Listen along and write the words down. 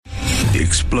the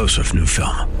explosive new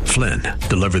film, Flynn,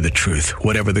 deliver the truth,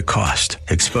 whatever the cost,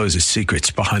 exposes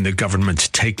secrets behind the government's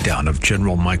takedown of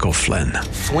General Michael Flynn.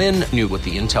 Flynn knew what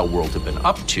the intel world had been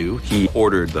up to. He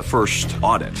ordered the first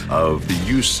audit of the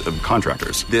use of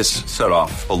contractors. This set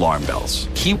off alarm bells.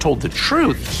 He told the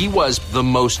truth. He was the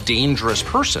most dangerous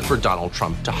person for Donald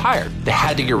Trump to hire. They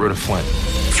had to get rid of Flynn.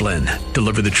 Flynn,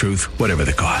 deliver the truth, whatever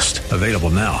the cost. Available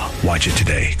now. Watch it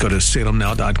today. Go to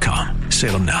salemnow.com.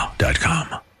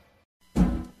 salemnow.com.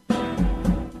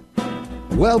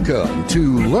 Welcome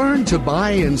to Learn to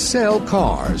Buy and Sell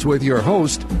Cars with your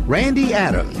host, Randy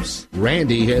Adams.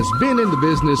 Randy has been in the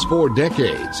business for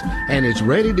decades and is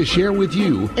ready to share with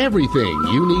you everything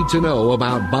you need to know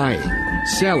about buying,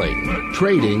 selling,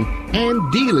 trading,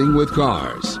 and dealing with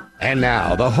cars. And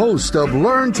now, the host of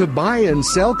Learn to Buy and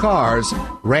Sell Cars,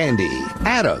 Randy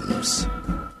Adams.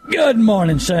 Good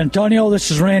morning, San Antonio.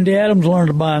 This is Randy Adams,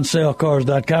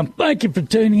 LearnToBuyAndSellCars.com. Thank you for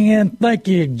tuning in. Thank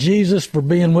you, Jesus, for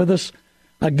being with us.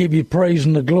 I give you praise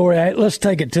and the glory. Let's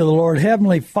take it to the Lord.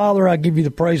 Heavenly Father, I give you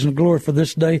the praise and the glory for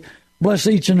this day. Bless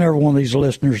each and every one of these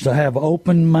listeners to have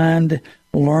open mind,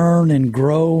 learn and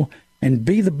grow, and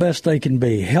be the best they can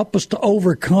be. Help us to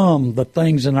overcome the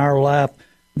things in our life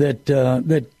that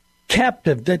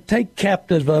take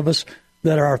captive of us,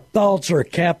 that our thoughts are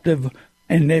captive,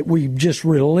 and that we just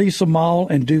release them all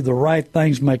and do the right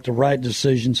things, make the right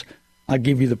decisions. I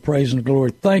give you the praise and the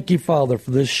glory. Thank you, Father,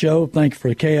 for this show. Thank you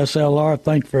for KSLR.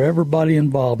 Thank you for everybody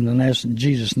involved. And that's in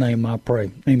Jesus' name I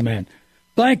pray. Amen.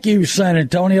 Thank you, San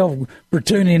Antonio, for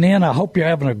tuning in. I hope you're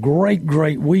having a great,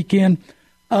 great weekend.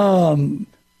 The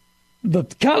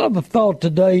thought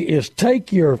today is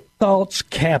take your thoughts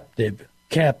captive.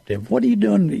 What are you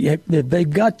doing? They've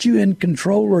got you in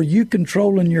control. Are you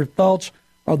controlling your thoughts?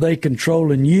 Are they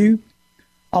controlling you?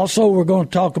 Also, we're going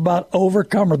to talk about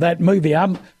Overcomer, that movie.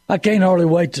 I can't hardly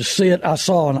wait to see it. I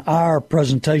saw an hour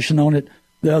presentation on it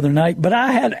the other night. But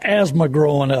I had asthma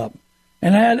growing up,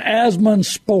 and I had asthma in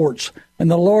sports. And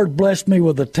the Lord blessed me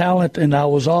with a talent, and I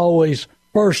was always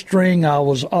first string. I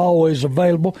was always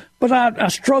available. But I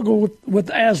struggled with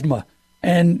asthma.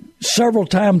 And several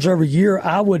times every year,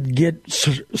 I would get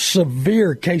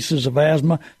severe cases of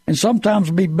asthma and sometimes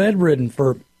be bedridden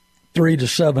for 3 to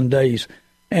 7 days.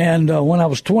 And when I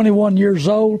was 21 years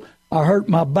old, I hurt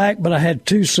my back, but I had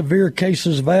 2 severe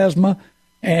cases of asthma.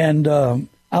 And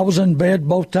I was in bed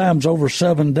both times over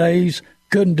 7 days,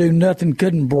 couldn't do nothing,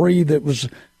 couldn't breathe.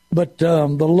 But the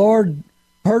Lord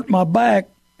hurt my back,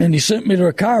 and he sent me to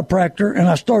a chiropractor, and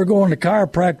I started going to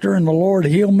chiropractor, and the Lord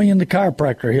healed me, and the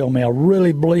chiropractor healed me. I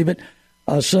really believe it.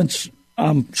 Since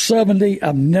I'm 70,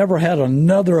 I've never had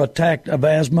another attack of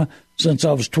asthma since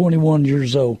I was 21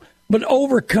 years old. But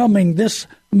overcoming, this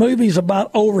movie's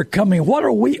about overcoming. What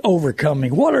are we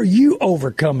overcoming? What are you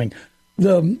overcoming?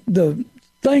 The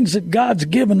things that God's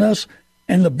given us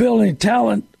and the ability and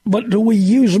talent, but do we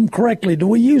use them correctly? Do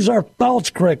we use our thoughts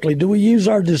correctly? Do we use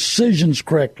our decisions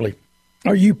correctly?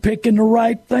 Are you picking the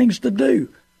right things to do?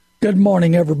 Good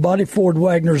morning, everybody. Ford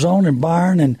Wagner's on, and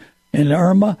Byron and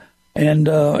Irma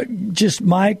and just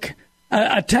Mike.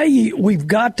 I tell you, we've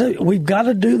got to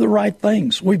do the right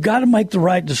things. We've got to make the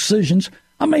right decisions.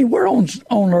 I mean, we're on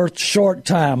Earth short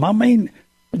time. I mean,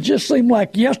 it just seemed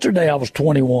like yesterday I was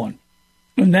 21,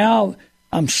 and now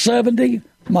I'm 70.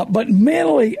 But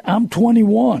mentally, I'm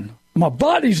 21. My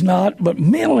body's not, but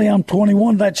mentally, I'm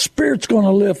 21. That spirit's going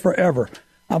to live forever.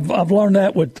 I've learned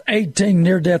that with 18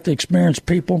 near-death experienced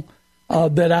people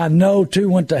that I know. 2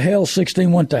 went to hell,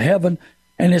 16 went to heaven.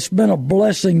 And it's been a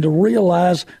blessing to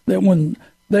realize that when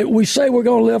we say we're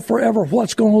going to live forever,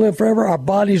 what's going to live forever? Our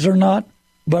bodies are not,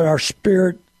 but our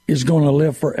spirit is going to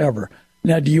live forever.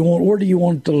 Now, where do you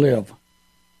want it to live?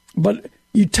 But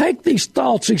you take these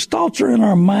thoughts are in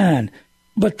our mind,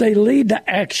 but they lead to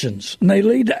actions, and they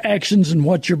lead to actions in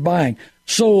what you're buying.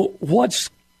 So what's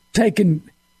taken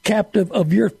captive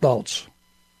of your thoughts?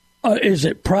 Is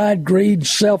it pride, greed,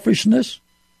 selfishness?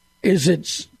 Is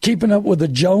it keeping up with the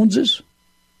Joneses?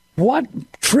 What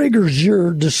triggers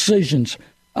your decisions?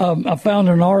 I found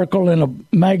an article in a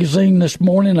magazine this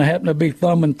morning. I happened to be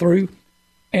thumbing through,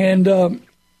 and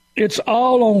it's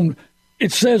all on.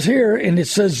 It says here, and it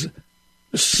says,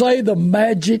 say the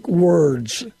magic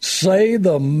words. Say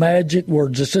the magic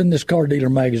words. It's in this car dealer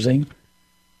magazine.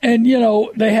 And,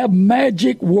 they have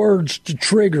magic words to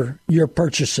trigger your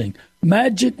purchasing.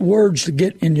 Magic words to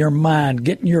get in your mind,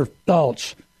 get in your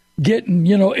thoughts,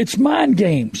 it's mind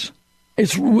games.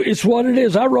 It's what it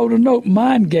is. I wrote a note,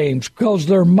 mind games, because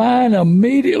their mind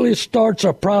immediately starts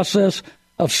a process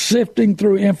of sifting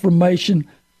through information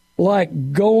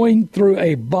like going through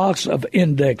a box of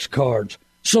index cards.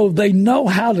 So they know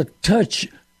how to touch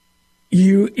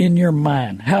you in your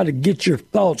mind, how to get your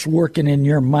thoughts working in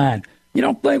your mind. You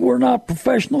don't think we're not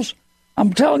professionals?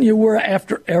 I'm telling you, we're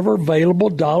after every available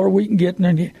dollar we can get.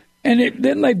 Then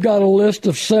they've got a list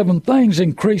of 7 things: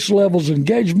 increased levels of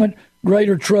engagement,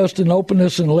 greater trust and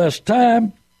openness, and less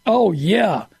time. Oh,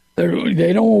 yeah.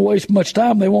 They don't want to waste much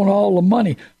time. They want all the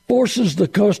money. Forces the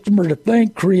customer to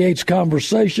think, creates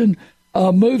conversation,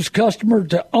 moves customer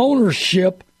to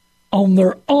ownership on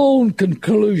their own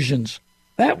conclusions.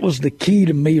 That was the key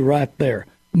to me right there.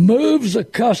 Moves a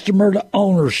customer to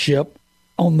ownership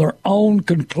on their own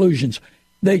conclusions.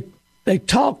 They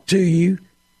talk to you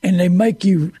and they make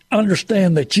you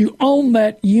understand that you own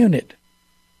that unit.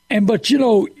 But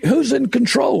who's in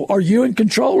control? Are you in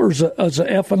control, or as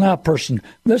a F&I person?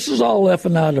 This is all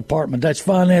F&I department. That's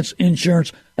finance,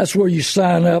 insurance. That's where you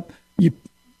sign up. You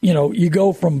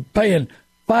go from paying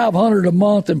 $500 a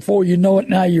month, and before you know it,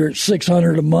 now you're at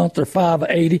 $600 a month or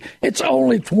 $580. It's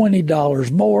only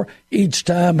 $20 more each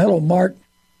time. Hello, Mark.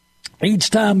 Each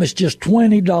time it's just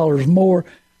 $20 more,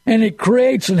 and it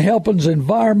creates and helps an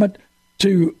environment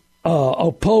to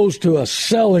opposed to a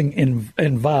selling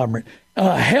environment.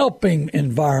 A helping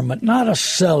environment, not a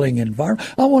selling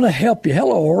environment. I want to help you.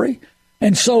 Hello, Ori.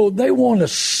 And so they want to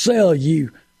sell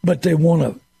you, but they want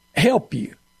to help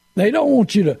you. They don't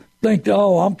want you to think,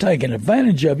 oh, I'm taking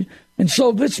advantage of you. And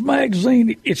so this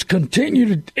magazine, it's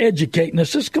continued educating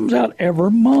us. This comes out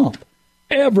every month.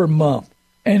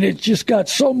 And it's just got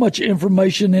so much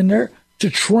information in there to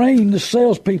train the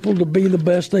salespeople to be the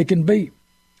best they can be.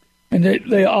 And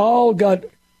they all got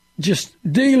just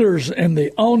dealers in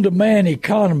the on-demand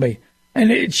economy.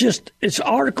 And it's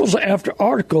articles after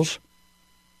articles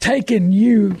taking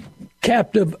you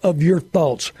captive of your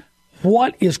thoughts.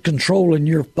 What is controlling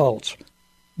your thoughts?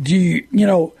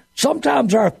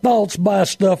 Sometimes our thoughts buy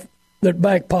stuff that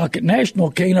Back Pocket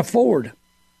National can't afford.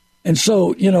 And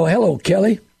so, hello,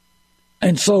 Kelly.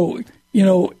 And so,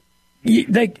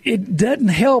 it doesn't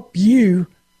help you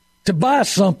to buy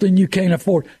something you can't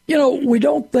afford. We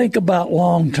don't think about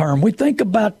long term. We think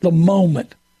about the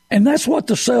moment. And that's what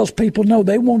the salespeople know.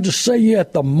 They want to sell you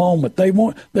at the moment. They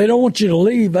don't want you to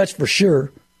leave, that's for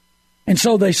sure. And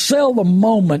so they sell the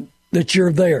moment that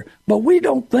you're there. But we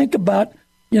don't think about,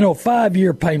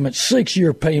 5-year payment,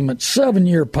 6-year payment,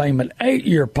 7-year payment,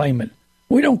 8-year payment.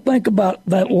 We don't think about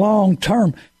that long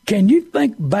term. Can you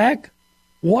think back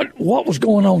what was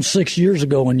going on 6 years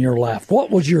ago in your life? What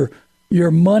was your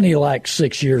money like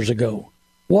 6 years ago?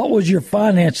 What was your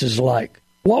finances like?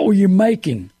 What were you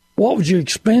making? What was your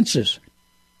expenses?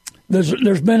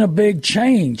 There's been a big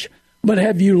change, but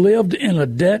have you lived in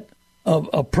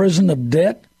a prison of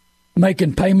debt,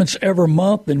 making payments every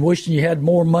month and wishing you had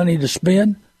more money to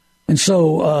spend? And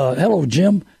so, hello,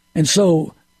 Jim. And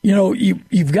so,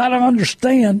 you've got to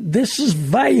understand this is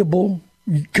valuable.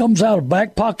 It comes out of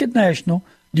Back Pocket National.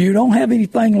 You don't have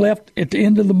anything left at the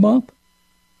end of the month?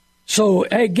 So,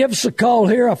 hey, give us a call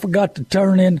here. I forgot to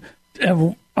turn in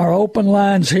our open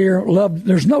lines here.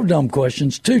 There's no dumb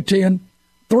questions.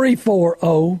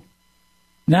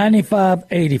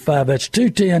 210-340-9585. That's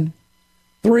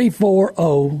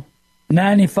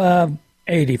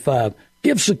 210-340-9585.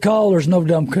 Give us a call. There's no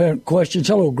dumb questions.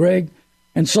 Hello, Greg.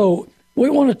 And so we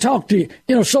want to talk to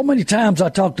you. So many times I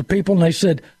talk to people and they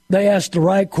said they asked the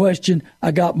right question.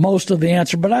 I got most of the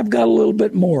answer, but I've got a little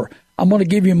bit more. I'm going to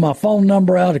give you my phone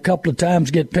number out a couple of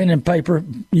times. Get pen and paper.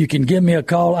 You can give me a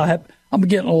call. I'm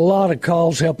getting a lot of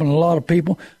calls, helping a lot of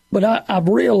people. But I've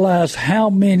realized how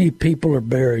many people are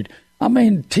buried. I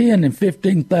mean, 10 and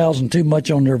 15,000 too much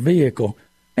on their vehicle.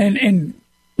 And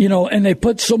they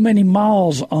put so many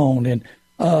miles on. And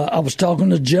I was talking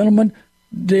to a gentleman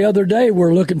the other day.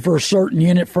 We're looking for a certain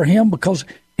unit for him because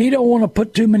he don't want to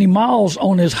put too many miles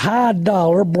on his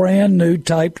high-dollar, brand-new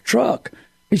type truck.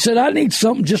 He said, I need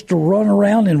something just to run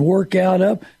around and work out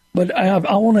of, but I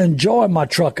want to enjoy my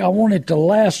truck. I want it to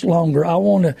last longer. I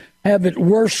want to have it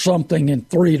worth something in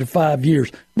 3 to 5 years.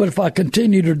 But if I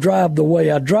continue to drive the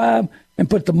way I drive and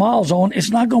put the miles on, it's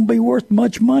not going to be worth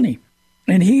much money.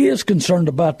 And he is concerned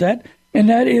about that, and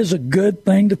that is a good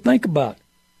thing to think about.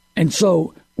 And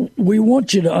so we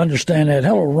want you to understand that.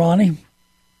 Hello, Ronnie.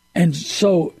 And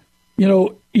so,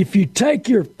 if you take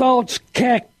your thoughts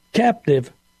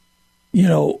captive,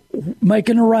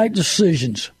 making the right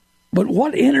decisions. But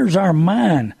what enters our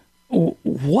mind?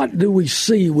 What do we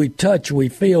see, we touch, we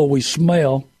feel, we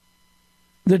smell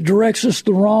that directs us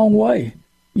the wrong way?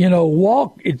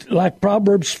 Walk, it's like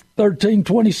Proverbs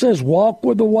 13:20 says, walk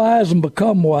with the wise and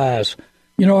become wise.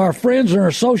 Our friends and our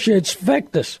associates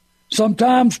affect us,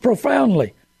 sometimes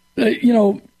profoundly.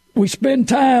 We spend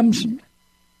time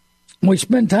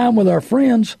with our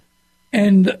friends,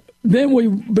 and then we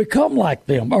become like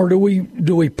them. Or do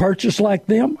we purchase like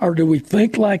them? Or do we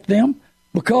think like them?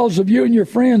 Because of you and your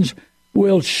friends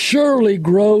will surely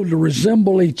grow to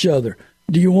resemble each other.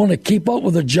 Do you want to keep up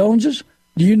with the Joneses?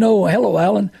 Do you know, hello,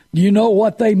 Alan, do you know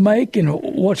what they make and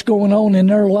what's going on in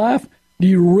their life? Do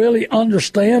you really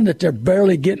understand that they're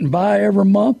barely getting by every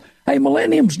month? Hey,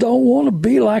 millennials don't want to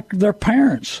be like their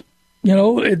parents. You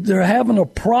know, they're having a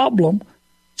problem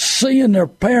seeing their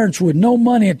parents with no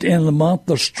money at the end of the month,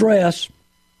 the stress,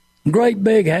 great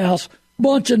big house,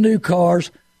 bunch of new cars.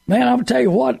 Man, I'm going to tell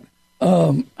you what,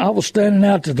 I was standing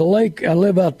out to the lake. I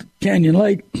live out the Canyon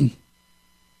Lake,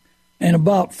 and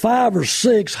about 5 or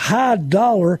 6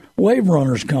 high-dollar wave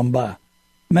runners come by.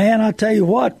 Man, I tell you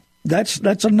what, that's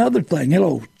another thing.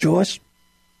 Hello, Joyce.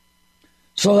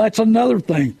 So that's another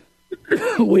thing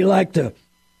we like to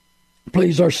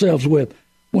please ourselves with.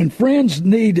 When friends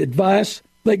need advice,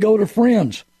 they go to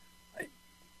friends.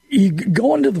 You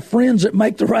going to the friends that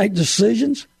make the right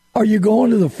decisions, or you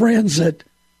going to the friends that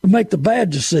make the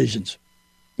bad decisions?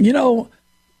 You know,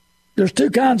 there's 2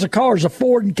 kinds of cars,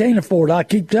 afford and can't afford. I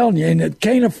keep telling you, and the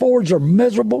can't affords are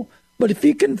miserable. But if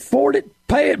you can afford it,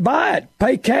 pay it, buy it,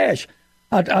 pay cash.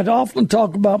 I'd often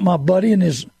talk about my buddy and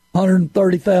his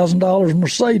 $130,000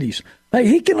 Mercedes. Hey,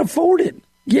 he can afford it.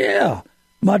 Yeah.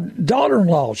 My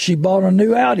daughter-in-law, she bought a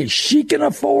new Audi. She can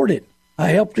afford it. I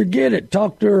helped her get it,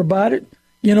 talked to her about it,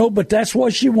 you know, but that's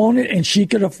what she wanted, and she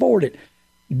could afford it.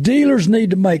 Dealers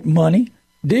need to make money.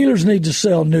 Dealers need to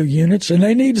sell new units, and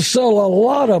they need to sell a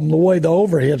lot of them the way the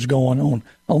overhead's going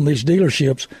on these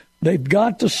dealerships. They've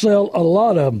got to sell a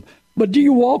lot of them. But do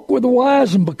you walk with the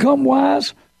wise and become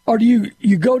wise, or do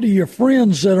you go to your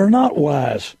friends that are not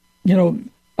wise? You know,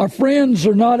 our friends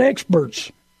are not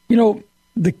experts. You know,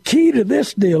 the key to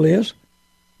this deal is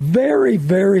very,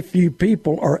 very few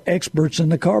people are experts in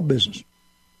the car business.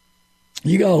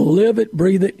 You got to live it,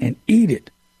 breathe it, and eat it.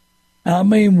 I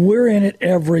mean, we're in it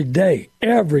every day,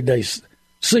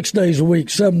 6 days a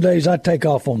week, 7 days. I take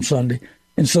off on Sunday.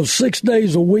 And so 6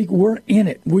 days a week, we're in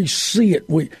it. We see it.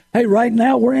 Hey, right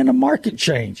now, we're in a market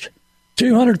change.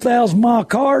 200,000-mile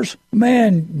cars,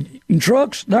 man, and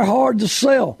trucks, they're hard to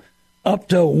sell. Up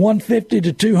to 150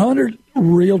 to 200,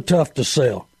 real tough to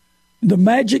sell. The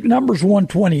magic number's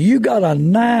 120. You got a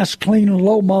nice, clean,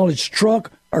 low-mileage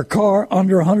truck or car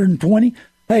under 120,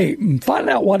 hey, find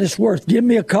out what it's worth. Give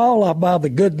me a call. I'll buy the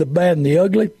good, the bad, and the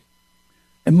ugly.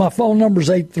 And my phone number is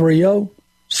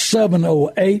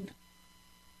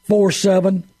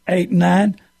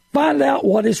 830-708-4789. Find out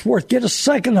what it's worth. Get a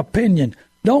second opinion.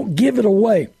 Don't give it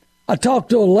away. I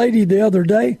talked to a lady the other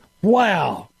day.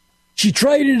 Wow. She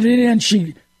traded it in.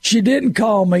 She didn't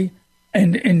call me,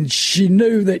 and she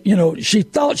knew that, you know, she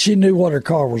thought she knew what her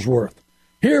car was worth.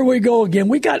 Here we go again.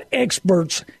 We got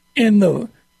experts in the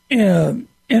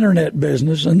internet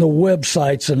business and the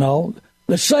websites and all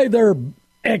that say they're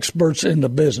experts in the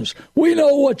business. We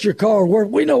know what your car is worth.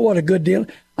 We know what a good deal.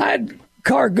 I had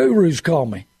car gurus call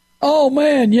me. Oh,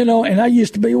 man, you know, and I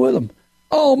used to be with them.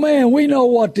 Oh, man, we know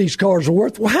what these cars are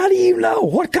worth. Well, how do you know?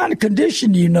 What kind of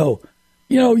condition do you know?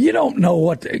 You know, you don't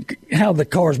know how the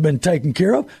car's been taken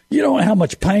care of. You don't know how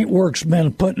much paint work's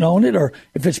been put on it, or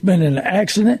if it's been in an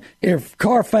accident. If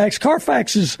Carfax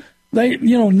is,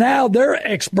 now they're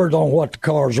expert on what the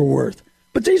cars are worth.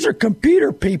 But these are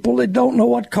computer people that don't know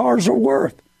what cars are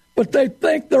worth. But they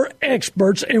think they're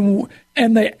experts,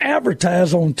 and they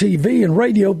advertise on TV and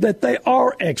radio that they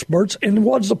are experts. And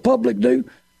what does the public do?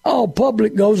 Oh,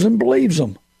 public goes and believes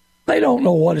them. They don't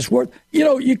know what it's worth. You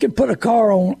know, you can put a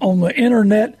car on the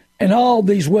internet and all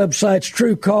these websites,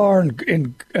 TrueCar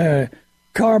and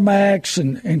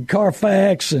CarMax and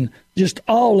Carfax and just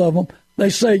all of them.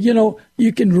 They say, you know,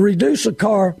 you can reduce a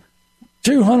car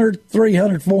 $200,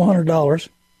 $300, $400,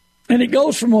 and it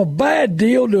goes from a bad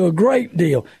deal to a great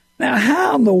deal. Now,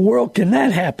 how in the world can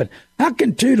that happen? How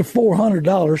can $200 to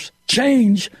 $400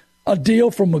 change a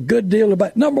deal from a good deal to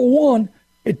bad? Number one,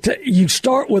 you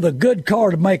start with a good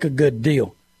car to make a good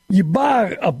deal. You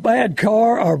buy a bad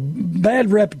car or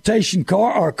bad reputation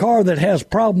car or a car that has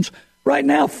problems. Right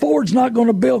now, Ford's not going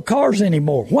to build cars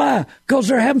anymore. Why? Because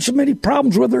they're having so many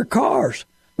problems with their cars.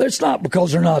 It's not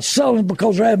because they're not selling,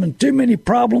 because they're having too many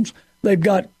problems. They've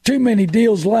got too many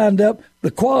deals lined up.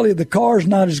 The quality of the car is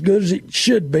not as good as it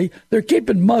should be. They're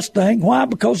keeping Mustang. Why?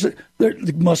 Because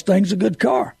the Mustang's a good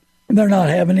car, and they're not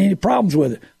having any problems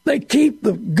with it. They keep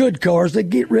the good cars. They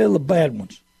get rid of the bad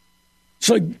ones.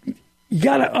 So you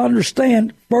got to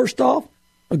understand, first off,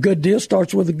 a good deal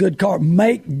starts with a good car.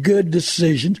 Make good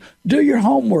decisions. Do your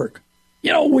homework.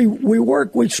 You know,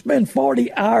 we spend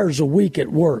 40 hours a week at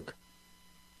work,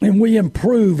 and we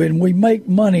improve, and we make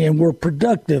money, and we're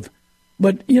productive.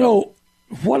 But, you know,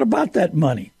 what about that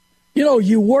money? You know,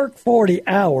 you work 40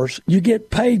 hours, you get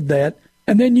paid that,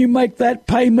 and then you make that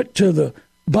payment to the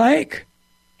bank,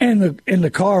 and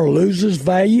the car loses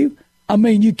value. I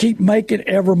mean, you keep making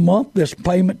every month this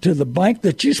payment to the bank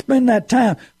that you spend that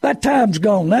time. That time's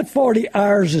gone. That 40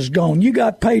 hours is gone. You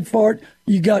got paid for it.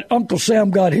 You got Uncle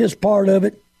Sam got his part of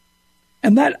it.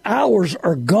 And that hours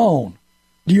are gone.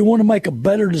 Do you want to make a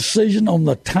better decision on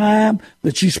the time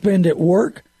that you spend at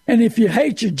work? And if you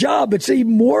hate your job, it's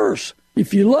even worse.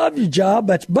 If you love your job,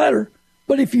 that's better.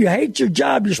 But if you hate your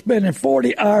job, you're spending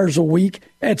 40 hours a week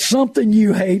at something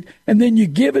you hate, and then you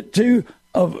give it to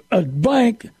a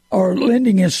bank or a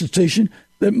lending institution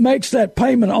that makes that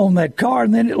payment on that car,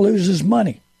 and then it loses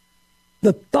money.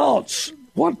 What thoughts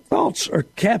are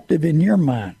captive in your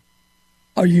mind?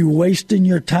 Are you wasting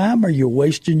your time? Are you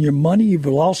wasting your money? You've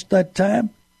lost that time?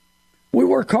 We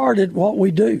work hard at what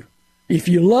we do. If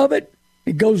you love it,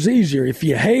 it goes easier. If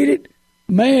you hate it,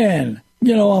 man,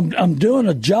 you know, I'm doing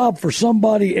a job for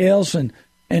somebody else, and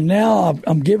now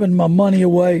I'm giving my money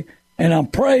away, and I'm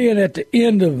praying at the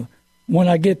end of when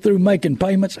I get through making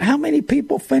payments. How many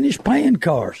people finish paying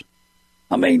cars?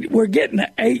 I mean, we're getting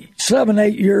 7,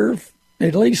 8 year,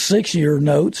 at least 6-year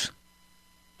notes,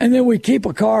 and then we keep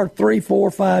a car 3,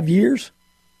 4, 5 years.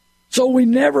 So we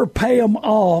never pay them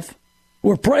off.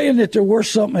 We're praying that they're worth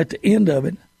something at the end of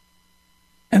it.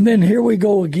 And then here we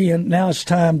go again. Now it's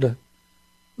time to,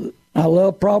 I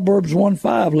love Proverbs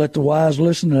 1:5. Let the wise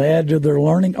listen and add to their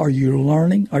learning. Are you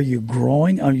learning? Are you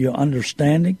growing? Are you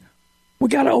understanding? We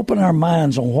got to open our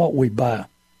minds on what we buy.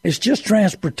 It's just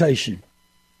transportation.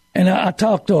 And I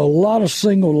talk to a lot of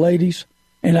single ladies,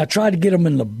 and I try to get them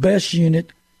in the best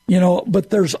unit, you know, but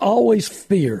there's always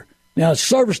fear. Now,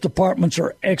 service departments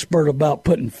are expert about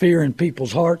putting fear in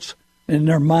people's hearts and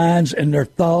their minds and their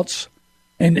thoughts.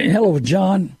 And hello,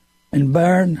 John and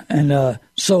Baron. And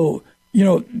so, you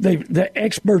know, the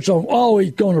experts on, oh,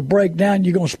 he's going to break down,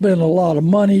 you're going to spend a lot of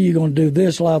money, you're going to do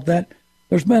this, a lot of that.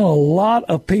 There's been a lot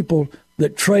of people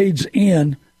that trades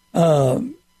in,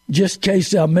 just in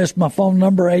case I missed my phone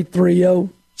number,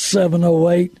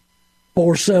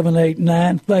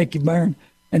 830-708-4789. Thank you, Baron.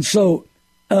 And so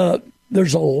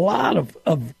there's a lot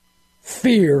of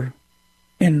fear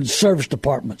in service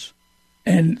departments.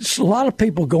 And a lot of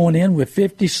people going in with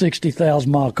 50,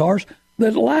 60,000-mile cars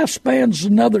that lifespan's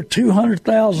another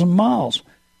 200,000 miles.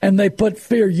 And they put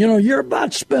fear, you know, you're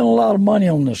about to spend a lot of money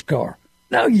on this car.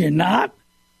 No, you're not.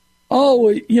 Oh,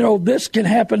 you know, this can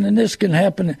happen and this can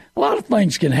happen. A lot of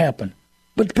things can happen.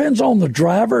 But it depends on the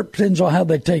driver. It depends on how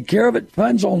they take care of it. It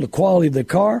depends on the quality of the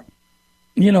car.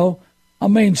 You know, I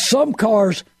mean, some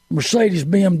cars, Mercedes,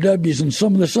 BMWs, and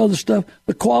some of this other stuff,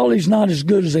 the quality's not as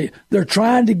good as they're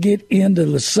trying to get into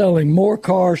the selling more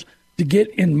cars to get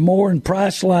in more in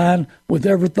price line with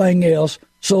everything else,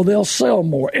 so they'll sell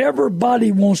more.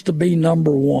 Everybody wants to be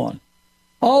number one.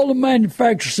 All the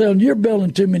manufacturers selling, you're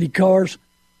building too many cars,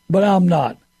 but I'm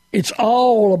not. It's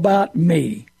all about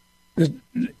me. The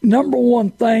number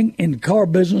one thing in the car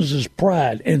business is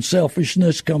pride, and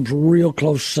selfishness comes real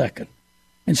close second.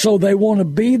 And so they want to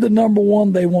be the number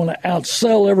one. They want to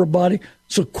outsell everybody.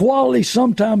 So quality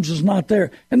sometimes is not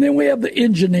there. And then we have the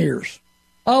engineers.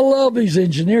 I love these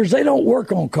engineers. They don't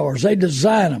work on cars. They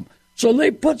design them. So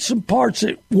they put some parts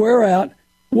that wear out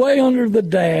way under the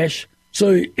dash,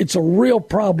 so it's a real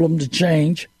problem to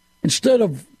change. Instead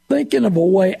of thinking of a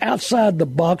way outside the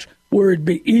box where it'd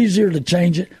be easier to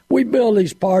change it, we build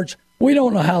these parts. We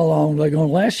don't know how long they're going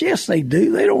to last. Yes, they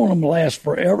do. They don't want them to last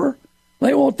forever.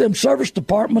 They want them service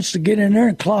departments to get in there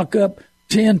and clock up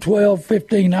 10, 12,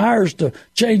 15 hours to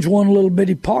change one little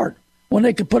bitty part when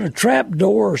they could put a trap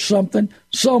door or something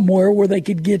somewhere where they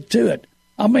could get to it.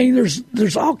 I mean,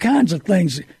 there's all kinds of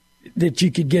things that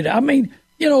you could get. I mean,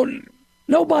 you know,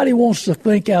 nobody wants to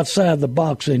think outside the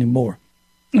box anymore.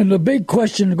 And the big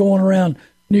question going around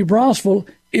New Braunfels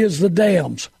is the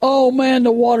dams. Oh, man,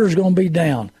 the water's going to be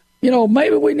down. You know,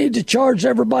 maybe we need to charge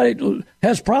everybody that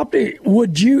has property.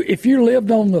 Would you, if you lived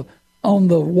on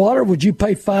the water, would you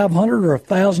pay $500 or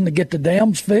 $1,000 to get the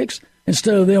dams fixed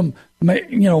instead of them,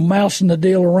 you know, mousing the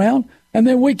deal around? And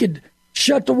then we could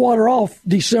shut the water off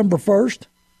December 1st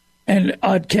and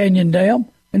Odd Canyon Dam.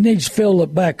 It needs to fill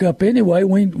it back up anyway.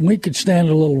 We could stand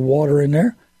a little water in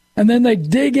there. And then they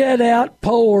dig it out,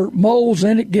 pour molds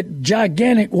in it, get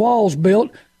gigantic walls built,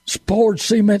 poured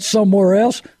cement somewhere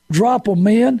else, drop them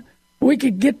in. We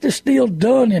could get this deal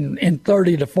done in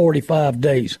 30 to 45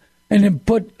 days and then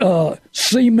put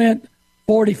cement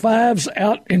 45s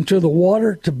out into the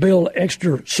water to build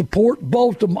extra support,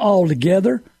 bolt them all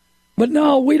together. But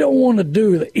no, we don't want to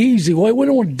do the easy way. We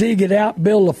don't want to dig it out,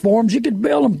 build the forms. You could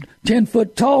build them 10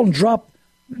 foot tall and drop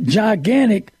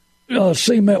gigantic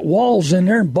cement walls in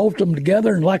there and bolt them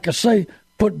together, and like I say,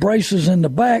 put braces in the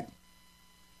back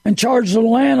and charge the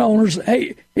landowners.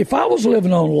 Hey, if I was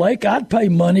living on a lake, I'd pay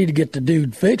money to get the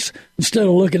dude fixed instead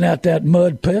of looking at that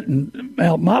mud pit and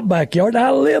out my backyard.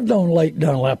 I lived on Lake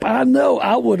Dunlap. I know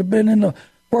I would have been in the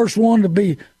first one to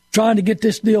be trying to get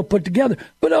this deal put together.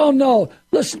 But, oh, no,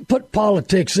 let's put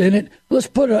politics in it. Let's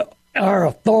put our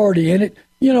authority in it.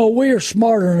 You know, we are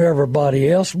smarter than everybody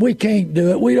else. We can't do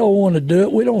it. We don't want to do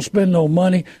it. We don't spend no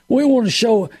money. We want to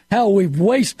show how we've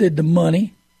wasted the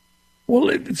money. Well,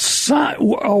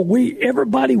 are we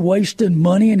everybody wasting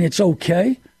money and it's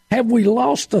okay? Have we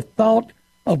lost the thought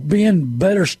of being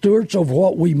better stewards of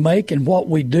what we make and what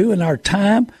we do in our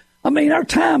time? I mean, our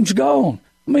time's gone.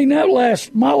 I mean,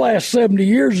 my last 70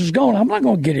 years is gone. I'm not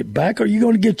going to get it back. Are you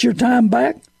going to get your time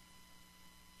back?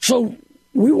 So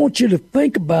we want you to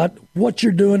think about what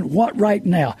you're doing, what right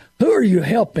now. Who are you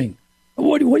helping?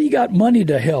 What do you got money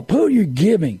to help? Who are you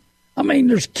giving? I mean,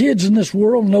 there's kids in this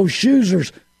world, no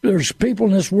shoes. There's people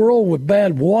in this world with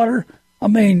bad water. I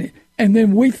mean, and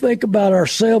then we think about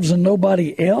ourselves and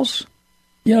nobody else.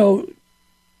 You know,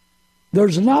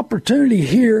 there's an opportunity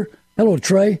here, hello,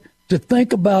 Trey, to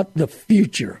think about the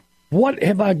future. What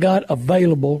have I got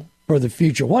available for the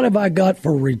future? What have I got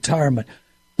for retirement?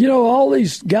 You know, all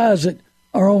these guys that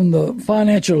are on the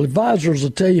financial advisors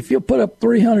will tell you if you put up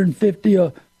 $350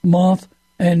 a month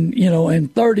and, you know, in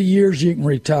 30 years you can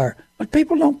retire. But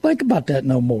people don't think about that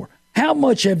no more. How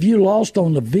much have you lost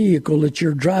on the vehicle that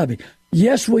you're driving?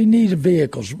 Yes, we need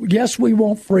vehicles. Yes, we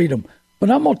want freedom.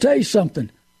 But I'm going to tell you something.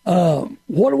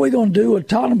 What are we going to do with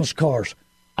autonomous cars?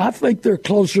 I think they're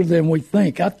closer than we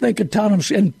think. I think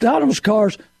autonomous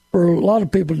cars, for a lot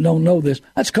of people that don't know this,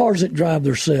 that's cars that drive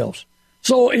themselves.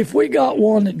 So if we got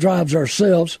one that drives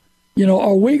ourselves, you know,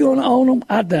 are we going to own them?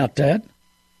 I doubt that.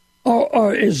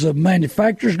 Or is the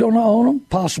manufacturers going to own them?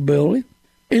 Possibility.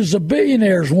 Is the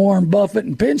billionaires, Warren Buffett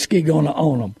and Penske, going to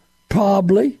own them?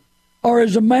 Probably. Or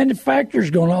is the manufacturers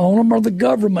going to own them, or the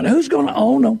government? Who's going to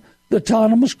own them? The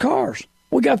autonomous cars.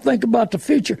 We got to think about the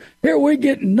future. Here we're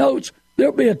getting notes.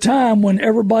 There'll be a time when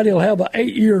everybody will have an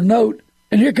 8-year note,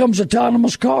 and here comes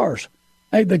autonomous cars.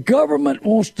 Hey, the government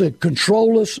wants to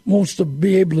control us, wants to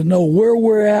be able to know where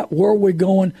we're at, where we're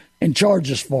going, and charge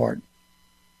us for it.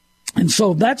 And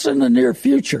so that's in the near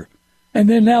future. And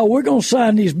then now we're going to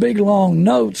sign these big, long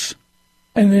notes,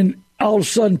 and then all of a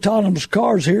sudden autonomous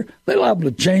cars here, they're liable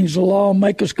to change the law and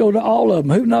make us go to all of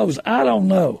them. Who knows? I don't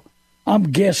know. I'm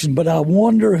guessing, but I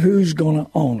wonder who's going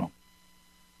to own them.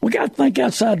 We got to think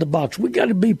outside the box. We got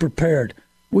to be prepared.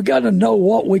 We got to know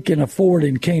what we can afford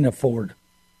and can't afford.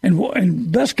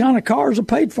 And best kind of car is a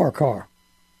paid-for car.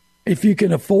 If you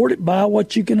can afford it, buy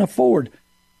what you can afford.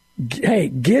 Hey,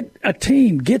 get a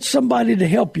team. Get somebody to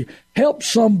help you. Help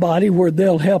somebody where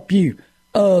they'll help you.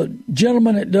 A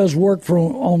gentleman that does work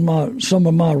on some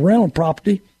of my rental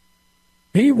property,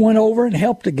 he went over and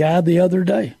helped a guy the other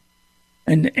day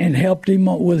and helped him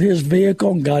with his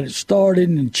vehicle and got it started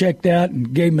and checked out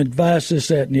and gave him advice, this,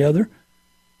 that, and the other.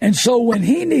 And so when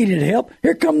he needed help,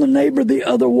 here come the neighbor the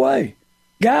other way.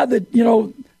 Guy that, you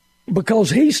know, because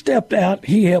he stepped out,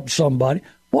 he helped somebody.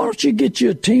 Why don't you get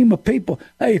you a team of people?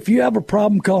 Hey, if you have a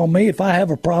problem, call me. If I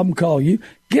have a problem, call you.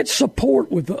 Get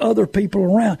support with the other people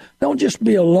around. Don't just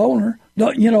be a loner.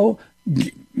 Don't, you know,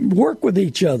 work with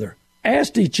each other.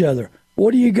 Ask each other,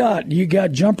 what do you got? Do you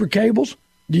got jumper cables?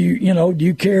 Do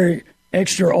you carry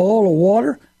extra oil or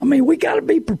water? I mean, we got to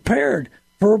be prepared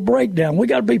for a breakdown. We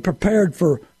got to be prepared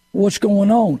for what's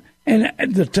going on. And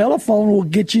the telephone will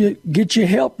get you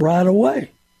help right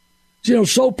away. You know,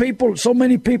 so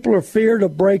many people are feared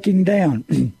of breaking down.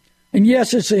 And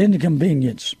yes, it's an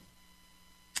inconvenience.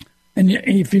 And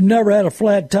if you've never had a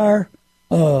flat tire,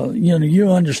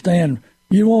 you understand.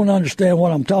 You won't understand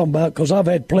what I'm talking about because I've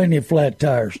had plenty of flat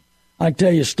tires. I can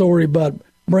tell you a story about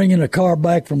bringing a car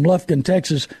back from Lufkin,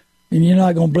 Texas, and you're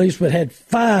not going to believe it, but had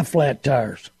 5 flat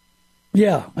tires.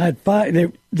 Yeah, I had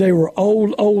 5. They were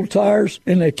old tires,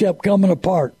 and they kept coming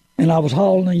apart. And I was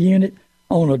hauling a unit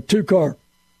on a 2-car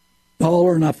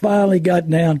hauler, and I finally got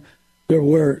down there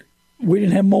where we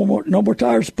didn't have no more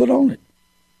tires to put on it.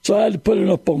 So I had to put it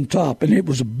up on top, and it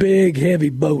was a big, heavy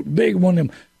boat, big one of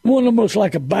them. One of them looks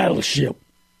like a battleship.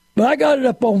 But I got it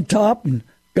up on top and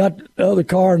got the other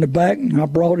car in the back, and I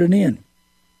brought it in.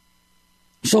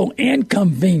 So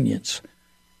inconvenience.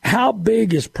 How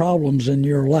big is problems in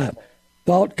your life?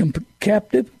 Thought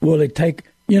captive? Will it take,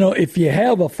 if you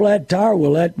have a flat tire,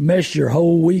 will that mess your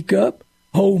whole week up,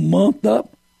 whole month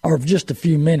up, or just a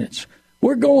few minutes?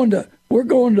 We're going to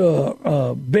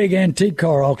a big antique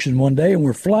car auction one day, and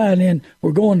we're flying in.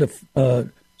 We're going to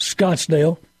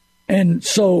Scottsdale, And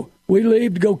so we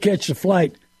leave to go catch the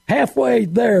flight. Halfway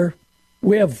there,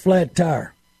 we have a flat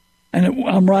tire. And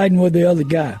I'm riding with the other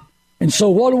guy. And so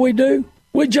what do?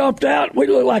 We jumped out. We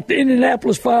looked like the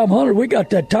Indianapolis 500. We got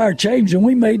that tire changed, and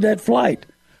we made that flight.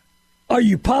 Are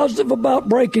you positive about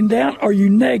breaking down? Are you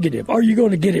negative? Are you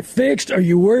going to get it fixed? Are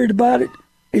you worried about it?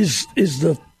 Is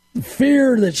the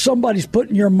fear that somebody's put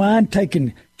in your mind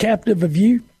taken captive of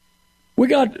you?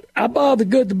 I buy the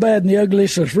good, the bad, and the ugly.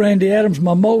 So it's Randy Adams.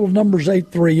 My mobile number is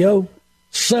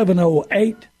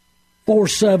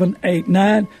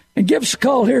 830-708-4789. And give us a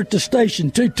call here at the station,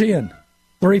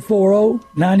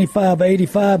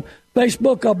 210-340-9585.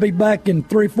 Facebook, I'll be back in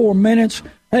 3-4 minutes.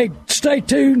 Hey, stay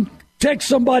tuned. Text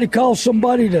somebody, call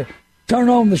somebody to turn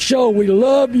on the show. We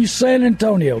love you, San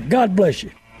Antonio. God bless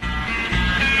you.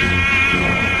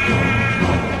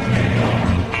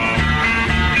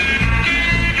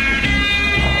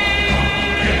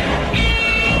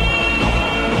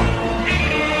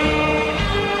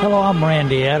 Hello, I'm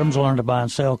Randy Adams,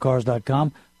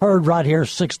 LearnToBuyAndSellCars.com. Heard right here,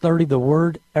 6:30, The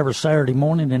Word, every Saturday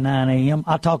morning at 9 a.m.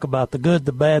 I talk about the good,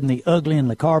 the bad, and the ugly in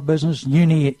the car business. You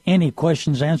need any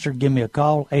questions answered, give me a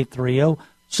call,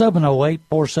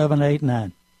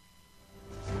 830-708-4789.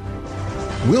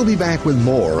 We'll be back with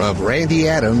more of Randy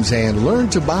Adams and Learn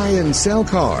to Buy and Sell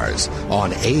Cars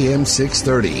on AM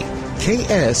 630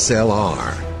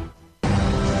 KSLR.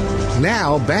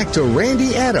 Now back to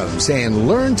Randy Adams and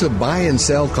Learn to Buy and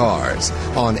Sell Cars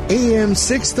on AM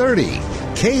 630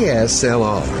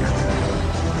 KSLR.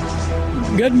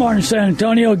 Good morning, San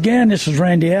Antonio. Again, this is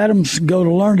Randy Adams. Go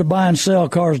to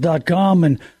LearnToBuyAndSellCars.com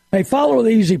and hey, follow the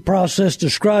easy process.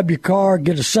 Describe your car,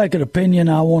 get a second opinion.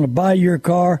 I want to buy your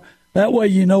car. That way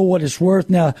you know what it's worth.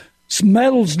 Now,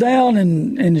 metal's down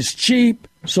and it's cheap.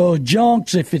 So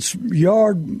junks, if it's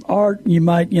yard art, you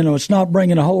might, it's not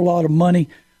bringing a whole lot of money.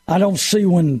 I don't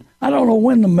know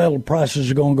when the metal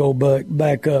prices are going to go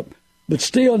back up. But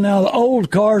still, now the old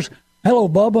cars, hello,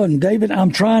 Bubba and David,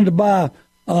 I'm trying to buy,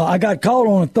 I got caught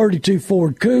on a 32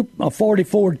 Ford Coupe, a 40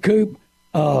 Ford Coupe,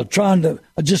 I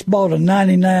just bought a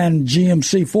 99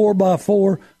 GMC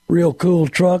 4x4, real cool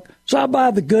truck. So I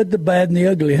buy the good, the bad, and the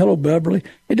ugly. Hello, Beverly.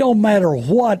 It don't matter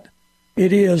what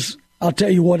it is, I'll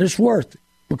tell you what it's worth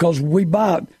because we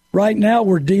buy it. Right now,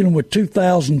 we're dealing with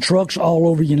 2,000 trucks all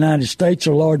over the United States,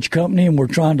 a large company, and we're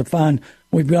trying to find,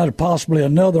 we've got possibly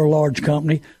another large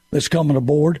company that's coming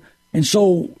aboard. And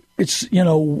so it's,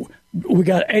 we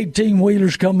got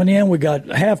 18-wheelers coming in. We got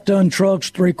half-ton trucks,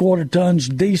 three-quarter tons,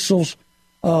 diesels.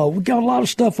 We got a lot of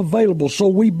stuff available. So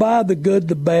we buy the good,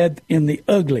 the bad, and the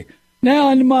ugly.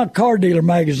 Now, in my Car Dealer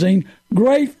magazine,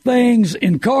 great things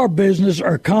in car business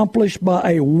are accomplished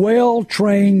by a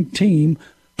well-trained team.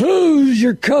 Who's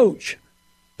your coach?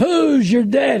 Who's your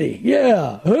daddy?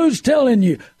 Yeah, who's telling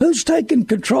you? Who's taking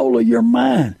control of your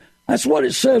mind? That's what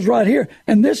it says right here.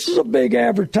 And this is a big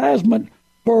advertisement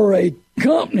for a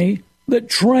company that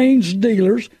trains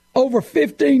dealers. Over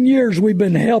 15 years, we've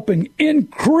been helping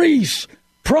increase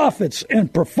profits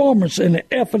and performance in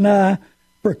the F&I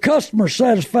for customer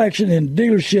satisfaction in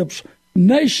dealerships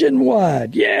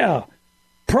nationwide. Yeah.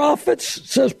 Profits,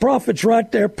 says profits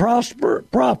right there, prosper,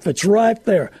 profits right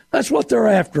there. That's what they're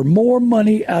after, more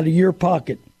money out of your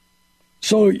pocket.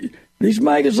 So these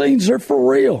magazines are for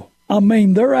real. I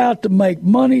mean, they're out to make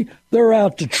money, they're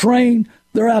out to train,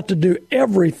 they're out to do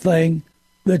everything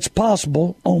that's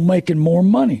possible on making more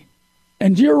money.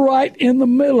 And you're right in the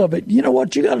middle of it. You know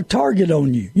what? You got a target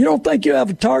on you. You don't think you have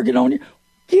a target on you?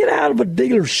 Get out of a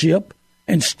dealership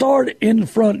and start in the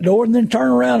front door and then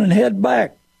turn around and head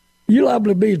back. You're liable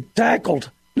to be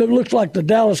tackled. It looks like the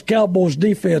Dallas Cowboys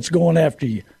defense going after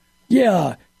you.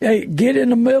 Yeah, hey, get in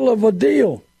the middle of a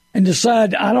deal and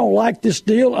decide, I don't like this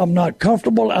deal. I'm not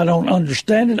comfortable. I don't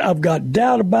understand it. I've got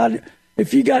doubt about it.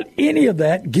 If you got any of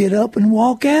that, get up and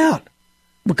walk out.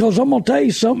 Because I'm going to tell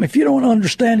you something. If you don't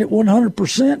understand it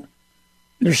 100%,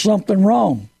 there's something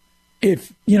wrong.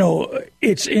 If,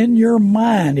 it's in your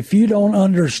mind. If you don't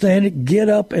understand it, get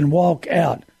up and walk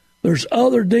out. There's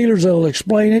other dealers that will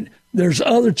explain it. There's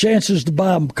other chances to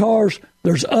buy them cars.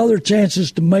 There's other chances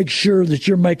to make sure that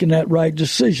you're making that right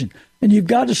decision. And you've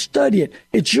got to study it.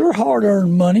 It's your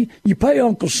hard-earned money. You pay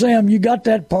Uncle Sam. You got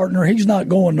that partner. He's not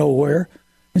going nowhere.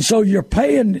 And so you're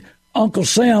paying Uncle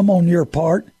Sam on your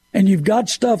part, and you've got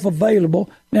stuff available.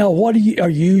 Now, are you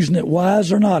using it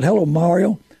wise or not? Hello,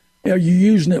 Mario. Are you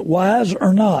using it wise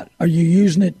or not? Are you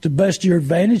using it to best of your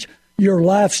advantage? Your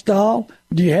lifestyle?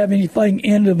 Do you have anything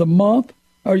end of the month?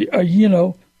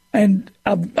 And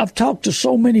I've talked to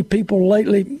so many people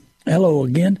lately. Hello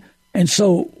again. And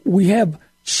so we have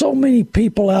so many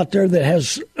people out there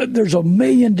that there's a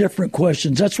million different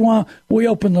questions. That's why we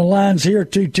open the lines here,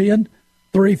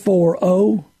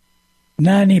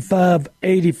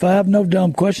 210-340-9585. No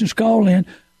dumb questions. Call in.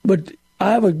 But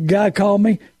I have a guy call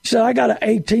me. He said, I got an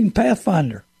 18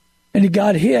 Pathfinder, and he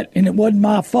got hit, and it wasn't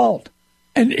my fault.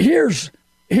 And here's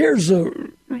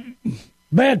the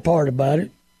bad part about it,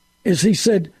 is he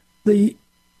said the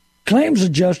claims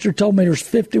adjuster told me there's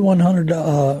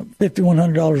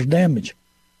 $5,100 damage.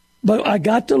 But I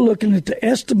got to looking at the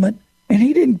estimate, and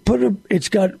he didn't it's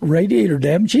got radiator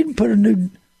damage. He didn't put a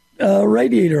new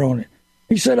radiator on it.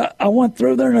 He said, I went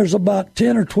through there, and there's about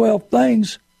 10 or 12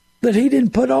 things that he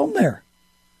didn't put on there.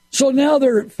 So now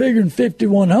they're figuring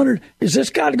 $5,100. Is this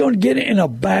guy going to get in a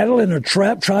battle, in a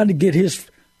trap, trying to get his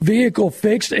vehicle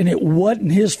fixed, and it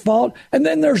wasn't his fault? And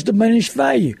then there's diminished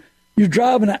value. You're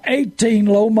driving an 18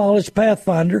 low-mileage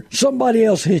Pathfinder. Somebody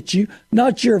else hit you.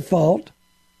 Not your fault.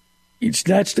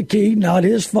 That's the key, not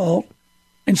his fault.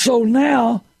 And so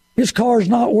now his car's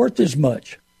not worth as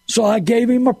much. So I gave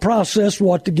him a process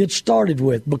what to get started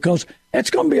with, because it's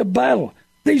going to be a battle.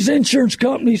 These insurance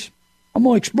companies, I'm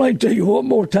going to explain to you one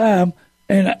more time,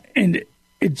 and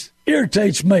it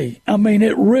irritates me. I mean,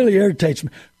 it really irritates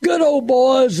me. Good old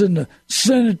boys and the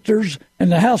senators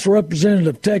and the House of Representatives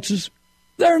of Texas,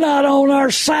 they're not on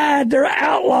our side. They're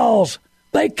outlaws.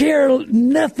 They care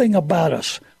nothing about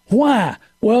us. Why?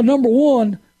 Well, number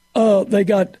one, they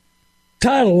got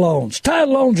title loans.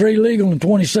 Title loans are illegal in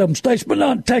 27 states, but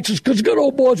not in Texas, because good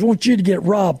old boys want you to get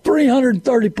robbed.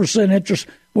 330% interest.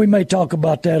 We may talk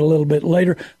about that a little bit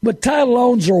later. But title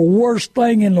loans are the worst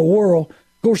thing in the world.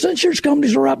 Of course, insurance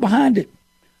companies are right behind it.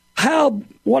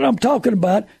 What I'm talking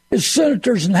about is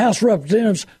senators and House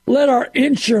Representatives let our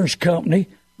insurance company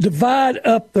divide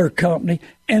up their company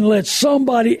and let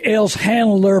somebody else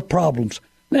handle their problems.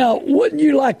 Now, wouldn't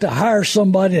you like to hire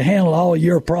somebody to handle all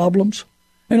your problems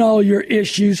and all your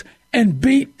issues and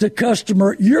beat your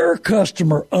customer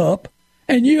up,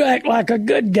 and you act like a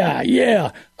good guy?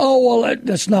 Yeah. Oh, well,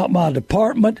 that's not my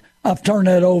department. I've turned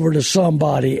that over to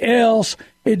somebody else.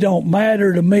 It don't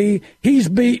matter to me. He's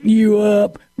beating you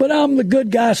up, but I'm the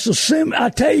good guy. So I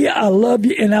tell you, I love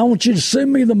you, and I want you to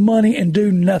send me the money and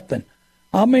do nothing.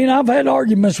 I mean, I've had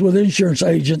arguments with insurance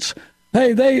agents.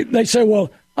 Hey, they say,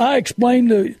 well, I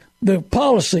explained the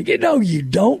policy. No, you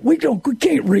don't. We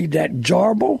can't read that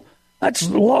jarble. That's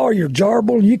lawyer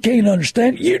jarble, and you can't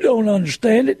understand it. You don't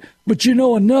understand it, but you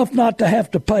know enough not to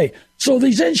have to pay. So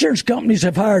these insurance companies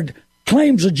have hired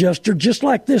claims adjuster just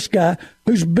like this guy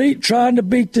who's trying to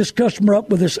beat this customer up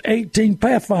with this 18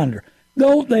 Pathfinder.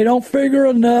 They don't figure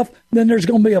enough, then there's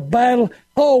going to be a battle.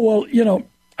 Oh, well,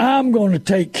 I'm going to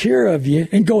take care of you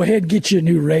and go ahead and get you a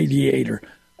new radiator.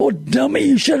 Well, dummy,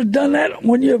 you should have done that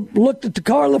when you looked at the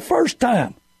car the first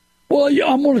time. Well,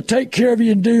 I'm going to take care of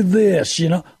you and do this,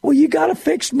 Well, you got to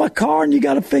fix my car, and you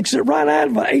got to fix it right out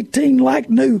of an 18 like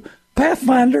new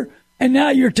Pathfinder. And now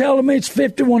you're telling me it's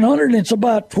 $5,100 and it's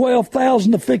about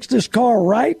 $12,000 to fix this car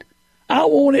right? I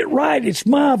want it right. It's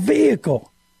my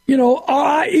vehicle.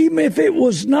 Even if it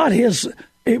was not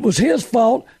it was his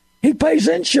fault, he pays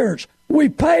insurance. We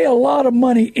pay a lot of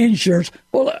money insurance.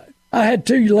 Well, I had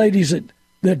two ladies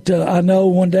that I know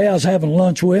one day I was having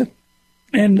lunch with,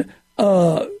 and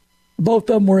both of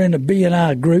them were in a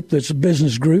B&I group, that's a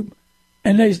business group,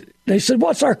 and they said,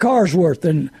 what's our cars worth?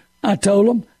 And I told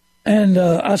them, and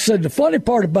I said, the funny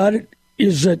part about it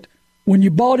is that when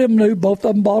you bought them new, both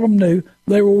of them bought them new,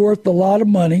 they were worth a lot of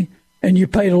money, and you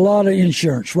paid a lot of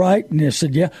insurance, right? And they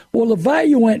said, yeah. Well, the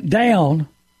value went down,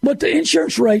 but the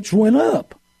insurance rates went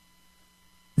up.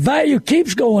 Value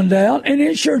keeps going down, and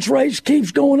insurance rates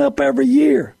keeps going up every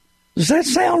year. Does that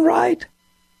sound right?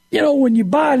 When you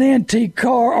buy an antique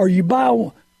car or you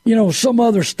buy, some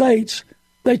other states,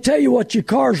 they tell you what your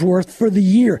car's worth for the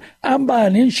year. I'm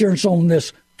buying insurance on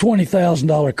this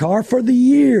 $20,000 car for the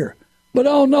year. But,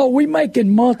 oh, no, we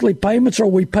making monthly payments or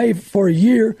we pay for a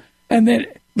year, and then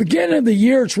beginning of the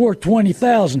year it's worth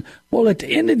 $20,000. Well, at the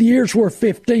end of the year it's worth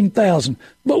 $15,000.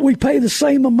 But we pay the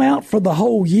same amount for the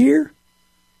whole year?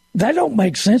 That don't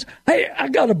make sense. Hey, I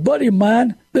got a buddy of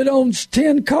mine that owns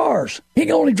 10 cars. He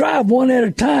can only drive one at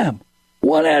a time.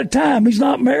 One at a time. He's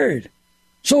not married.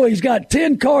 So he's got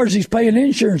 10 cars he's paying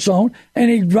insurance on, and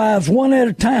he drives one at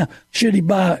a time. Should he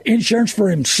buy insurance for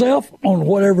himself on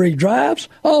whatever he drives?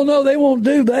 Oh, no, they won't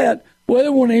do that. Well, they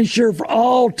want to insure for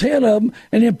all 10 of them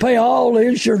and then pay all the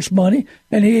insurance money,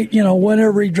 and he,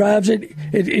 whenever he drives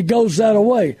it goes that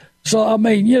away. So, I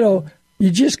mean, you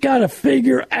just got to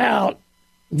figure out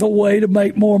the way to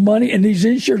make more money, and these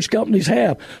insurance companies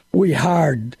have. We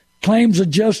hired claims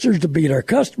adjusters to beat our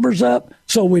customers up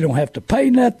so we don't have to pay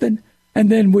nothing. and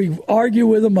then we argue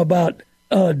with them about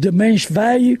diminished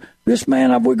value. This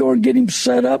man, we're going to get him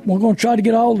set up. We're going to try to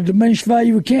get all the diminished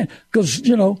value we can. Because,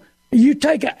 you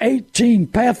take an 18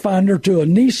 Pathfinder to a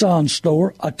Nissan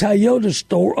store, a Toyota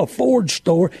store, a Ford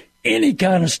store, any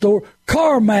kind of store,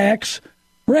 CarMax,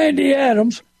 Randy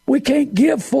Adams, we can't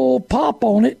give full pop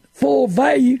on it, full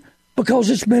value, because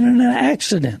it's been in an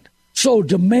accident. So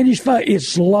diminished value,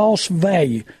 it's lost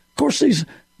value. Of course, these,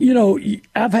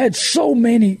 I've had so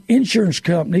many insurance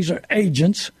companies or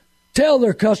agents tell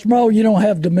their customer, oh, you don't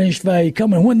have diminished value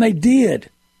coming, when they did,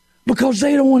 because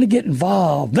they don't want to get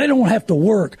involved. They don't have to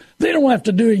work. They don't have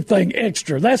to do anything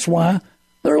extra. That's why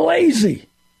they're lazy.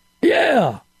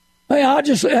 Yeah. Hey,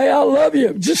 I love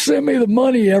you. Just send me the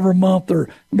money every month or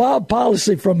buy a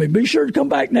policy from me. Be sure to come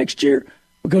back next year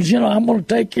because, I'm going to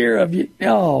take care of you.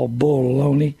 Oh,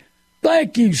 baloney.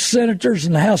 Thank you, senators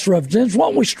and the House of Representatives. Why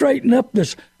don't we straighten up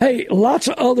this? Hey, lots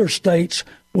of other states,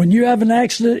 when you have an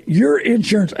accident, your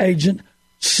insurance agent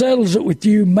settles it with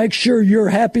you, make sure you're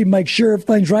happy, make sure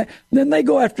everything's right. Then they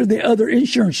go after the other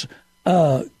insurance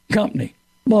company.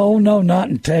 Well, no, not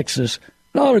in Texas.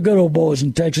 Not the good old boys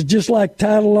in Texas, just like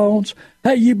title loans.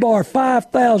 Hey, you borrow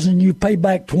 $5,000, you pay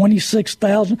back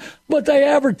 $26,000, but they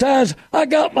advertise, I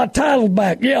got my title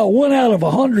back. Yeah, 1 out of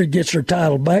 100 gets their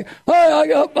title back. Hey, I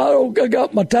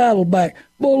got my title back.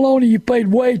 Baloney, you paid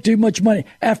way too much money.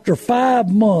 After 6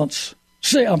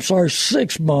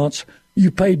 months,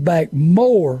 you paid back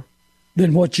more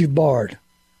than what you borrowed.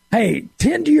 Hey,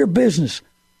 tend to your business.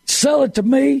 Sell it to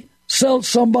me, sell it to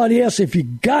somebody else. If you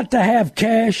got to have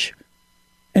cash,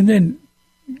 and then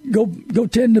go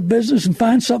tend to business and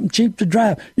find something cheap to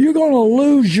drive. You're going to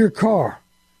lose your car.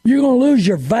 You're going to lose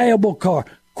your valuable car.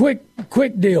 Quick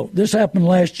deal. This happened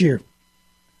last year.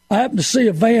 I happened to see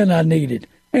a van I needed,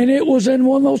 and it was in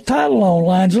one of those title loan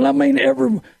lines. And I mean,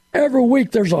 every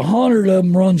week there's 100 of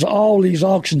them runs all these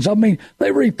auctions. I mean,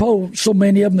 they repo so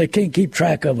many of them they can't keep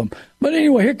track of them. But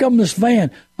anyway, here comes this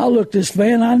van. I looked at this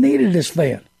van. I needed this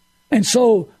van, and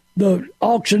so the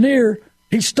auctioneer.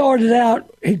 He started out,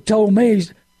 he told me,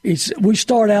 we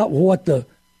start out with what the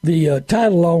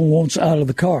title loan wants out of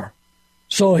the car.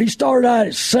 So he started out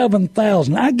at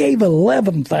 $7,000. I gave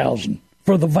 $11,000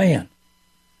 for the van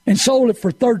and sold it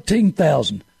for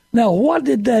 $13,000. Now, what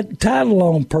did that title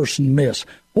loan person miss?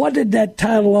 What did that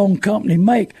title loan company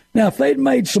make? Now, if they'd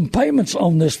made some payments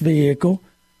on this vehicle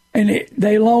and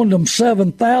they loaned them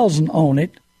 $7,000 on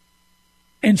it,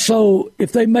 and so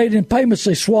if they made any payments,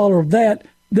 they swallowed that.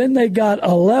 Then they got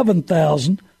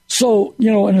 $11,000. So,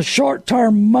 in a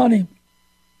short-term money,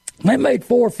 they made $4,000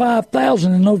 or $5,000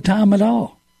 in no time at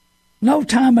all. No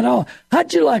time at all.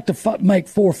 How'd you like to make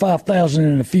 $4,000 or $5,000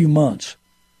 in a few months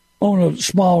on a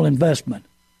small investment?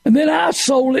 And then I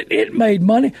sold it. It made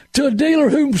money to a dealer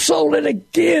who sold it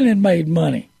again and made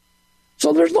money.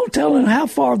 So there's no telling how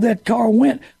far that car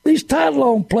went. These title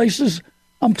loan places,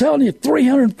 I'm telling you,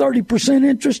 330%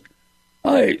 interest.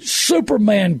 Hey,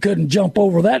 Superman couldn't jump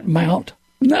over that amount.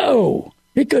 No,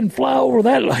 he couldn't fly over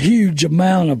that huge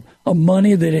amount of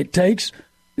money that it takes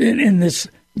in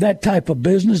that type of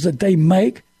business that they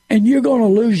make, and you're going to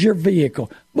lose your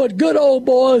vehicle. But good old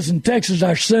boys in Texas,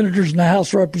 our senators and the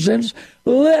House of Representatives,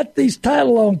 let these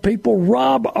title loan people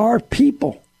rob our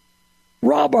people.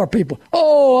 Rob our people.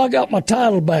 Oh, I got my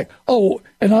title back. Oh,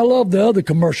 and I love the other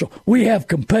commercial. We have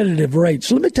competitive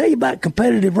rates. Let me tell you about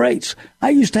competitive rates. I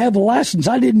used to have a license.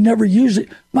 I didn't never use it.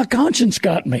 My conscience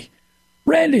got me.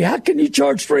 Randy, how can you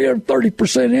charge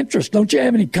 330% interest? Don't you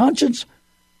have any conscience?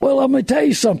 Well, let me tell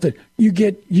you something. You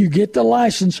get the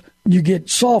license, you get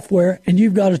software, and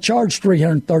you've got to charge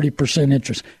 330%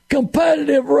 interest.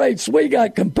 Competitive rates. We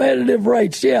got competitive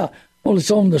rates. Yeah. Well,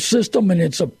 it's on the system, and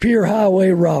it's a pure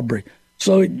highway robbery.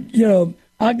 So,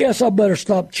 I guess I better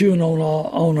stop chewing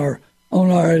on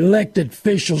our elected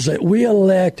officials that we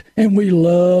elect and we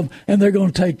love, and they're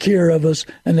going to take care of us,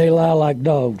 and they lie like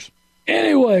dogs.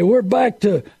 Anyway, we're back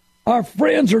to our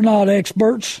friends are not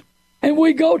experts, and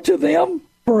we go to them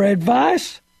for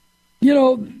advice.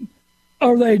 Or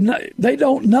they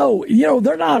don't know.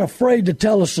 They're not afraid to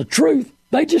tell us the truth.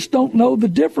 They just don't know the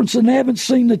difference and haven't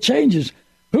seen the changes.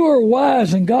 Who are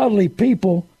wise and godly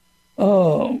people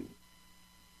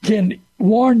can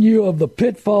warn you of the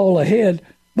pitfall ahead,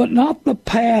 but not the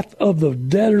path of the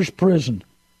debtor's prison.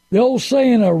 The old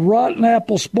saying, a rotten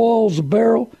apple spoils a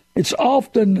barrel, it's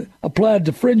often applied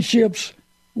to friendships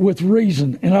with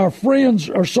reason. And our friends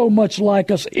are so much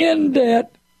like us in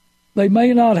debt, they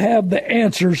may not have the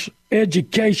answers,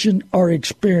 education, or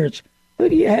experience.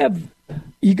 But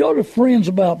you go to friends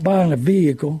about buying a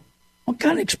vehicle, what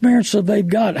kind of experience have they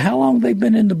got? How long have they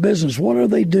been in the business? What are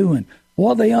they doing?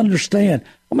 What they understand.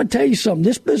 I'm going to tell you something.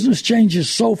 This business changes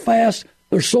so fast.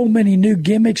 There's so many new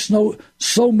gimmicks,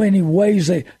 so many ways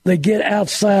they get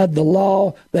outside the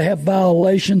law. They have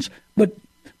violations. But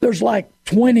there's like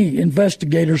 20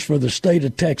 investigators for the state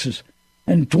of Texas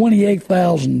and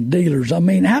 28,000 dealers. I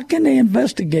mean, how can they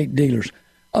investigate dealers?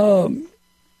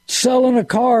 Selling a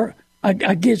car, I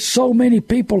get so many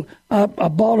people. I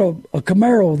bought a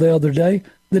Camaro the other day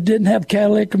that didn't have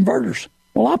catalytic converters.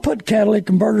 Well, I put catalytic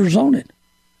converters on it.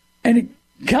 And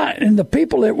the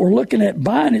people that were looking at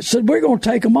buying it said, we're going to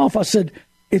take them off. I said,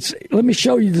 let me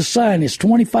show you the sign. It's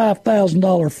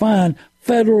 $25,000 fine,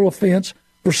 federal offense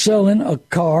for selling a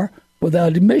car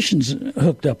without emissions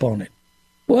hooked up on it.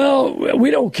 Well, we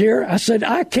don't care. I said,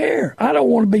 I care. I don't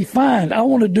want to be fined. I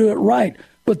want to do it right.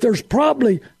 But there's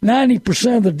probably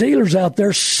 90% of the dealers out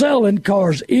there selling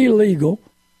cars illegal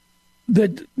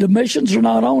that the emissions are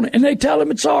not on it. And they tell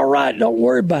them it's all right. Don't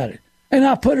worry about it. And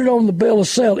I put it on the bill of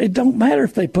sale. It don't matter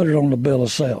if they put it on the bill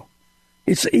of sale.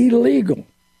 It's illegal.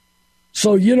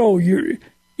 So,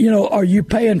 are you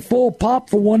paying full pop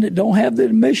for one that don't have the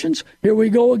emissions? Here we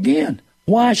go again.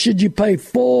 Why should you pay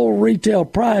full retail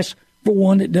price for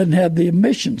one that doesn't have the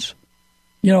emissions?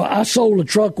 I sold a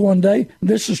truck one day.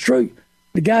 This is true.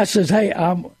 The guy says, hey,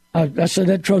 I said,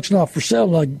 that truck's not for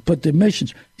sale. I put the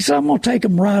emissions. He said, I'm going to take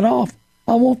them right off.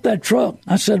 I want that truck.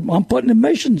 I said, I'm putting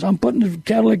emissions. I'm putting the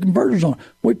catalytic converters on it.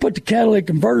 We put the catalytic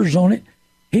converters on it.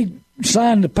 He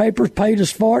signed the papers, paid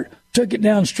us for it, took it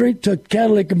down the street, took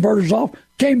catalytic converters off,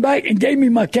 came back and gave me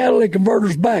my catalytic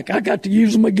converters back. I got to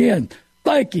use them again.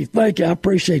 Thank you. I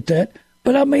appreciate that.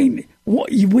 But, I mean,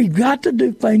 we've got to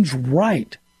do things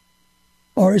right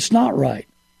or it's not right.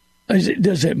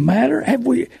 Does it matter? Have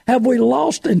we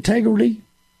lost integrity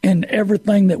in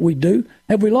everything that we do?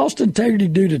 Have we lost integrity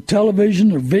due to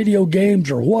television or video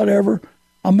games or whatever?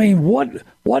 I mean,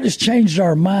 what has changed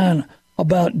our mind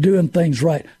about doing things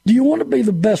right? Do you want to be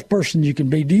the best person you can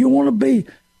be? Do you want to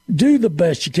do the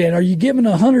best you can? Are you giving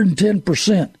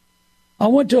 110%? I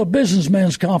went to a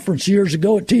businessman's conference years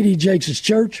ago at T.D. Jakes'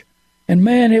 church, and,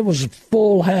 man, it was a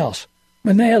full house.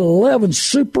 And they had 11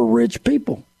 super rich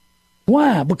people.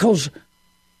 Why? Because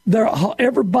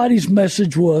everybody's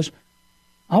message was,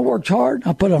 I worked hard,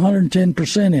 I put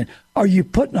 110% in. Are you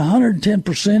putting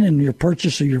 110% in your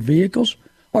purchase of your vehicles?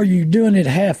 Are you doing it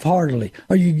half-heartedly?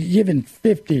 Are you giving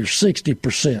 50 or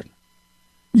 60%?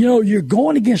 You're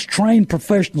going against trained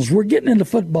professionals. We're getting into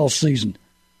football season.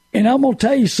 And I'm going to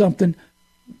tell you something.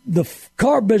 The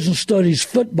car business studies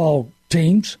football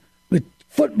teams. The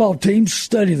football teams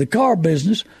study the car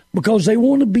business because they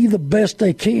want to be the best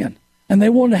they can. And they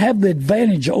want to have the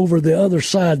advantage over the other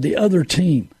side, the other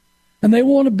team. And they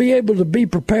want to be able to be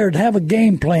prepared, have a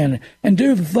game plan, and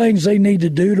do the things they need to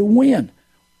do to win.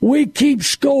 We keep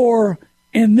score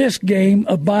in this game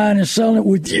of buying and selling it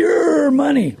with your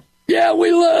money. Yeah,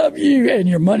 we love you. And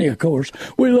your money, of course.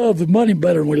 We love the money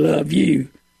better than we love you.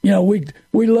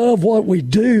 We love what we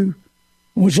do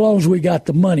as long as we got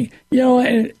the money.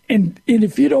 And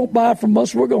if you don't buy from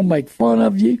us, we're going to make fun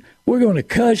of you. We're going to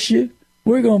cuss you.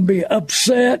 We're going to be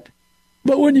upset.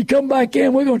 But when you come back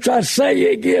in, we're going to try to say you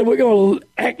again. We're going to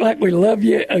act like we love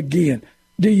you again.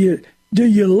 Do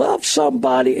you love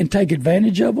somebody and take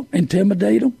advantage of them,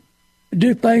 intimidate them,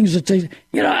 do things that they,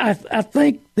 I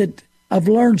think that I've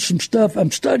learned some stuff. I'm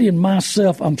studying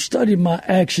myself. I'm studying my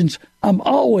actions. I'm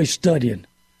always studying.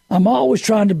 I'm always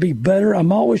trying to be better.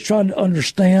 I'm always trying to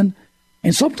understand.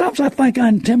 And sometimes I think I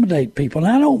intimidate people,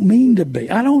 and I don't mean to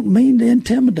be. I don't mean to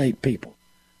intimidate people.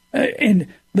 And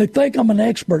they think I'm an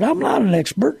expert. I'm not an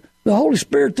expert. The Holy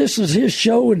Spirit, this is His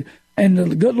show, and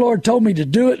the good Lord told me to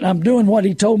do it, and I'm doing what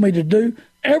He told me to do.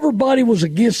 Everybody was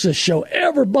against this show.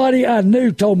 Everybody I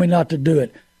knew told me not to do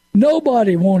it.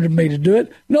 Nobody wanted me to do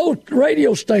it. No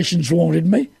radio stations wanted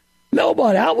me.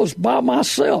 Nobody. I was by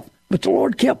myself. But the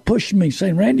Lord kept pushing me,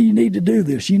 saying, Randy, you need to do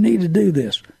this. You need to do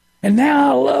this. And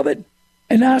now I love it,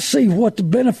 and I see what the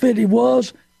benefit it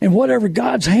was, and whatever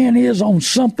God's hand is on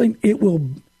something, it will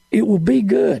be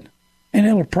good, and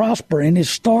it'll prosper, and it's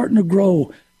starting to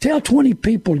grow. Tell 20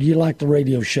 people you like the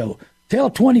radio show. Tell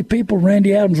 20 people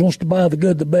Randy Adams wants to buy the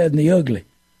good, the bad, and the ugly.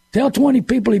 Tell 20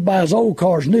 people he buys old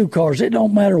cars, new cars. It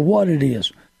don't matter what it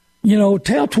is.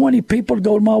 Tell 20 people to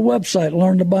go to my website and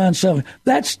learn to buy and sell.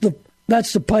 That's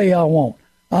the pay I want.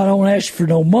 I don't ask for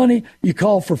no money. You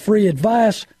call for free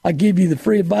advice. I give you the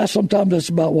free advice. Sometimes that's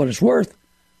about what it's worth.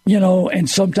 And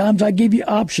sometimes I give you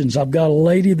options. I've got a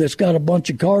lady that's got a bunch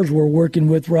of cars we're working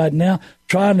with right now,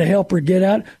 trying to help her get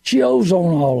out. She owes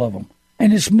on all of them,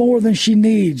 and it's more than she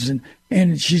needs,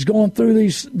 and she's going through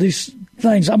these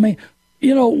things. I mean,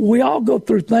 we all go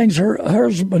through things. Her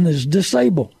husband is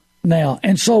disabled now,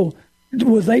 and so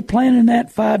were they planning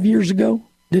that 5 years ago?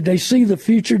 Did they see the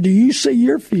future? Do you see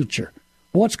your future?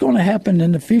 What's going to happen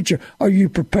in the future? Are you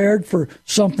prepared for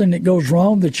something that goes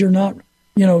wrong that you're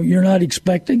not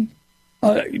expecting?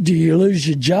 Do you lose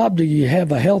your job? Do you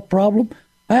have a health problem?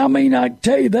 I mean, I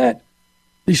tell you that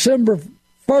December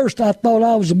 1st, I thought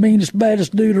I was the meanest,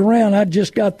 baddest dude around. I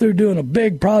just got through doing a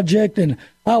big project, and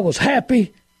I was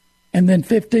happy. And then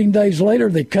 15 days later,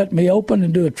 they cut me open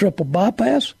and do a triple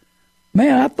bypass.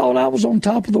 Man, I thought I was on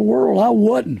top of the world. I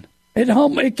wasn't.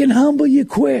 It can humble you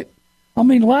quick. I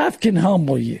mean, life can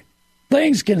humble you.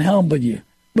 Things can humble you.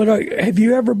 But have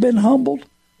you ever been humbled?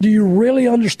 Do you really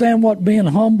understand what being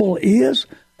humble is?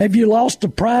 Have you lost the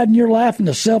pride in your life and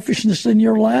the selfishness in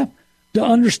your life to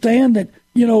understand that,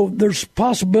 there's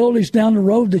possibilities down the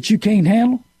road that you can't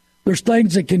handle? There's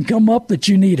things that can come up that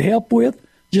you need help with,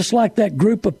 just like that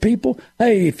group of people.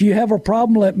 Hey, if you have a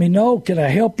problem, let me know. Can I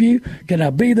help you? Can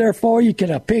I be there for you?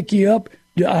 Can I pick you up?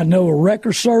 Do I know a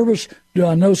wrecker service? Do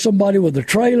I know somebody with a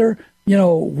trailer?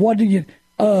 What do you...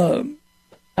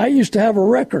 I used to have a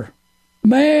wrecker.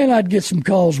 Man, I'd get some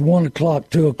calls 1 o'clock,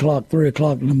 2 o'clock, 3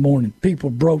 o'clock in the morning. People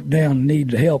broke down and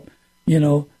needed help,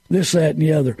 this, that, and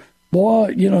the other.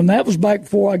 Boy, and that was back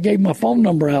before I gave my phone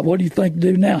number out. What do you think to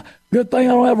do now? Good thing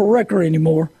I don't have a wrecker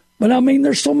anymore. But, I mean,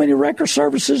 there's so many wrecker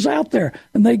services out there,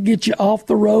 and they get you off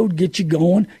the road, get you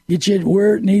going, get you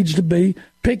where it needs to be,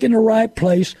 picking the right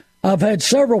place. I've had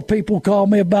several people call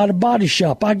me about a body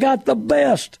shop. I got the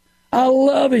best. I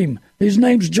love him. His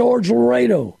name's George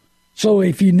Laredo. So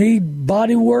if you need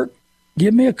body work,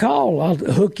 give me a call. I'll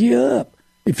hook you up.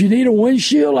 If you need a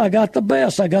windshield, I got the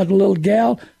best. I got a little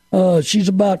gal. She's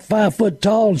about 5 foot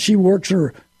tall, and she works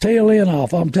her tail end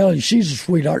off. I'm telling you, she's a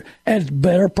sweetheart at a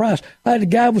better price. I had a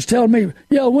guy was telling me,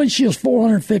 windshield's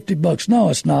 $450. No,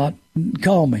 it's not.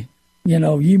 Call me.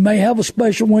 You may have a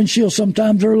special windshield.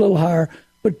 Sometimes they're a little higher,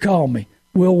 but call me.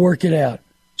 We'll work it out.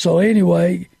 So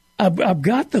anyway, I've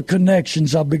got the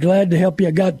connections. I'll be glad to help you.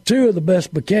 I got 2 of the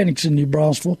best mechanics in New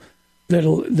Braunfels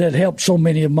that help so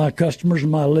many of my customers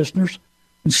and my listeners.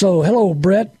 And so, hello,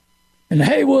 Brett. And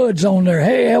Haywood's on there.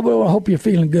 Hey, I hope you're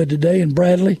feeling good today. And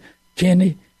Bradley,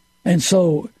 Kenny. And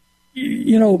so,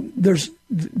 there's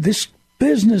this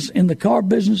business in the car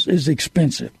business is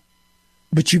expensive.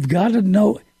 But you've got to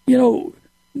know,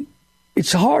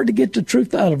 it's hard to get the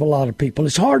truth out of a lot of people.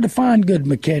 It's hard to find good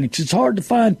mechanics. It's hard to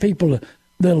find people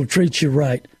that'll treat you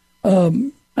right.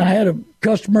 I had a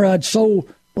customer I'd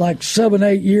sold like 7,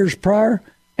 8 years prior,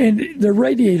 and their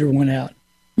radiator went out,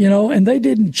 and they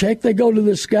didn't check. They go to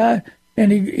this guy,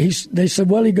 and they said,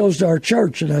 well, he goes to our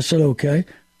church. And I said, okay.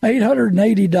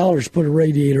 $880 to put a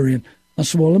radiator in. I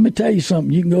said, well, let me tell you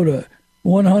something. You can go to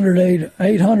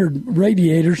 800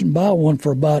 radiators and buy one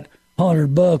for about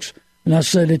 $100. And I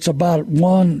said, it's about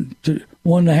 1 to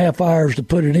 1.5 hours to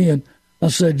put it in. I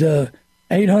said,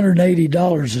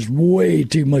 $880 is way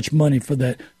too much money for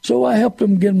that. So I helped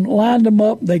them lined them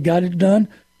up. They got it done.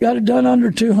 Got it done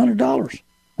under $200. In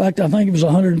fact, I think it was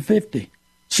 $150.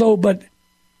 So, but,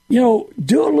 do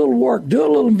a little work, do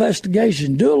a little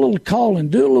investigation, do a little calling,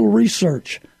 do a little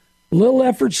research. A little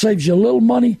effort saves you a little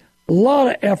money. A lot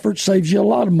of effort saves you a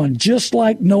lot of money, just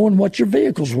like knowing what your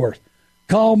vehicle's worth.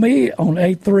 Call me on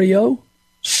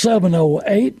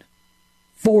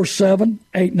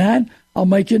 830-708-4789. I'll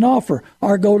make you an offer.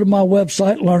 Or go to my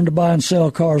website,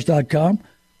 learntobuyandSellCars.com,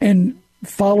 and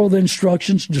follow the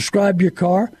instructions. Describe your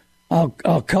car.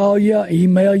 I'll call you,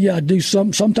 email you. I do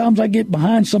something. Sometimes I get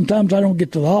behind. Sometimes I don't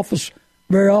get to the office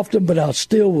very often, but I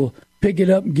still will pick it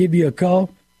up and give you a call.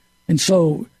 And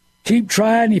so keep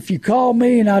trying. If you call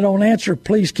me and I don't answer,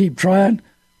 please keep trying,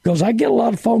 because I get a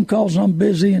lot of phone calls and I'm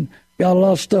busy and got a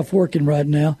lot of stuff working right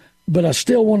now. But I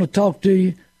still want to talk to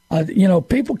you.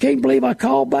 People can't believe I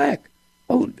call back.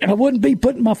 I wouldn't be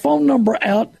putting my phone number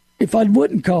out if I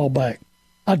wouldn't call back.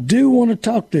 I do want to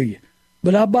talk to you.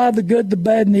 But I buy the good, the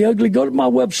bad, and the ugly. Go to my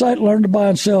website,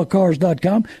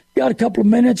 learntobuyandSellCars.com. Got a couple of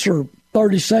minutes or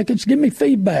 30 seconds. Give me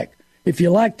feedback. If you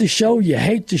like the show, you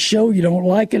hate the show, you don't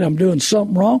like it, I'm doing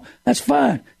something wrong, that's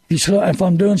fine. If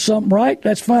I'm doing something right,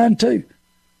 that's fine too.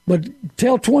 But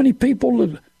tell 20 people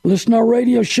to listen to our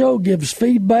radio show, give us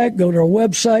feedback, go to our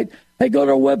website. Hey, go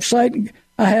to our website.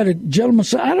 I had a gentleman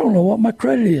say, I don't know what my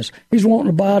credit is. He's wanting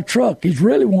to buy a truck. He's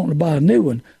really wanting to buy a new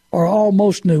one or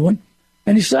almost new one.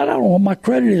 And he said, I don't know what my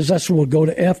credit is. I said, well, go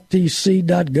to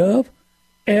ftc.gov,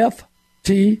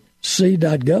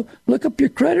 ftc.gov. Look up your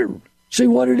credit. See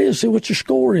what it is. See what your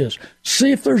score is.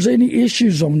 See if there's any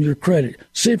issues on your credit.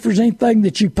 See if there's anything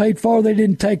that you paid for they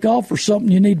didn't take off or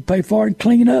something you need to pay for and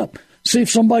clean up. See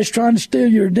if somebody's trying to steal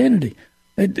your identity.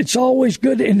 It's always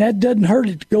good, and that doesn't hurt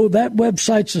it to go. That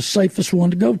website's the safest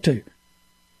one to go to.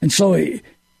 And so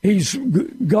he's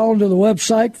gone to the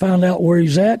website, found out where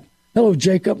he's at. Hello,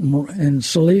 Jacob and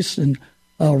Celeste and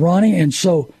Ronnie. And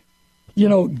so,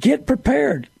 get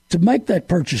prepared to make that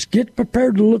purchase. Get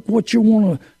prepared to look what you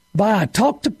want to buy.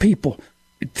 Talk to people.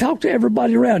 Talk to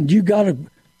everybody around. You got a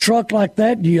truck like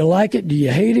that? Do you like it? Do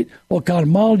you hate it? What kind of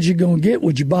mileage you going to get?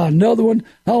 Would you buy another one?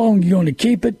 How long are you going to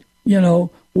keep it?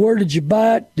 Where did you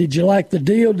buy it? Did you like the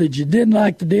deal? Did you didn't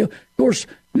like the deal? Of course,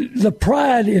 the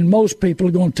pride in most people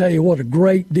are going to tell you what a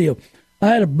great deal. I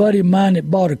had a buddy of mine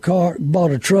that bought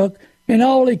a truck, and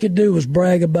all he could do was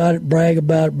brag about it. But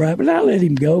I let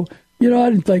him go. I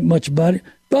didn't think much about it.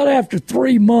 But after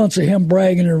 3 months of him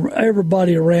bragging to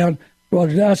everybody around,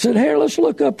 I said, "Hey, let's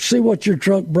look up and see what your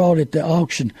truck brought at the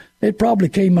auction." It probably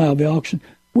came out of the auction.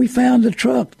 We found the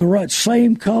truck, the right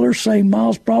same color, same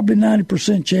miles, probably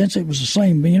 90% chance it was the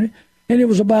same unit, and it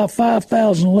was about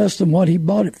 $5,000 less than what he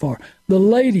bought it for. The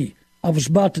lady I was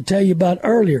about to tell you about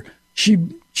earlier, she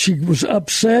was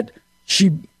upset.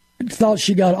 She thought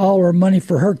she got all her money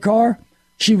for her car.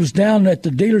 She was down at the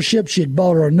dealership. She had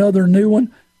bought her another new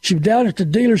one. She was down at the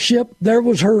dealership. There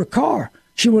was her car.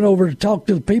 She went over to talk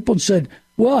to the people and said,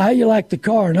 "Well, how you like the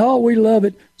car?" And, "Oh, we love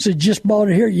it." Said, "Just bought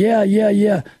it here?"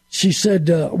 Yeah. She said,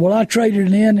 "Well, I traded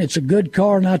it in. It's a good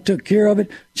car, and I took care of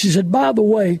it." She said, "By the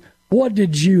way, what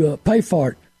did you pay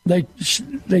for it?"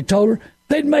 They told her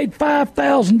they'd made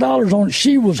 $5,000 on it.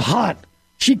 She was hot.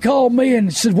 She called me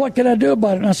and said, "What can I do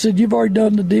about it?" And I said, "You've already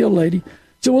done the deal, lady."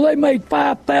 So, well, they made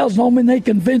 $5,000 on me, and they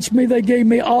convinced me. They gave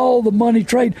me all the money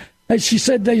trade. As she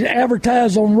said, they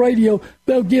advertise on radio,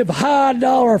 they'll give high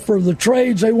dollar for the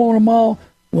trades. They want them all.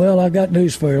 Well, I got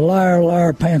news for you. Liar,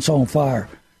 liar, pants on fire.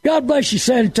 God bless you,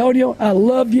 San Antonio. I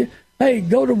love you. Hey,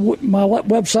 go to my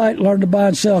website,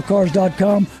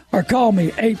 learntobuyandSellCars.com, or call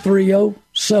me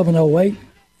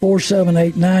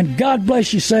 830-708-4789. God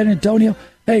bless you, San Antonio.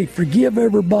 Hey, forgive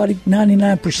everybody.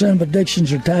 99% of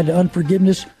addictions are tied to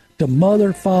unforgiveness, to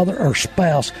mother, father, or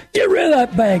spouse. Get rid of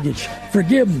that baggage.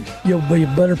 Forgive them. You'll be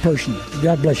a better person.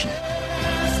 God bless you.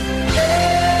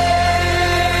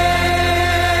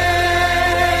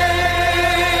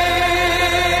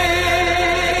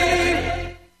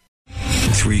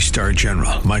 Three-star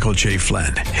General Michael J.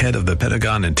 Flynn, head of the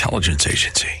Pentagon Intelligence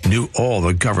Agency, knew all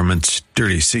the government's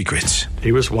dirty secrets.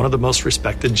 He was one of the most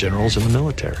respected generals in the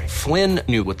military. Flynn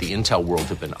knew what the intel world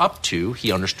had been up to.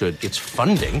 He understood its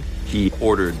funding. He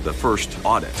ordered the first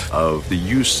audit of the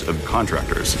use of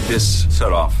contractors. This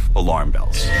set off alarm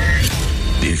bells.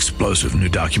 The explosive new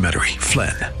documentary,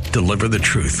 Flynn, Deliver the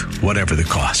Truth, Whatever the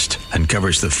Cost,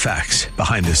 uncovers the facts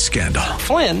behind this scandal.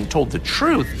 Flynn told the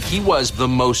truth. He was the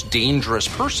most dangerous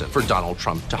person for Donald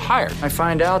Trump to hire. I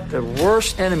find out the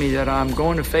worst enemy that I'm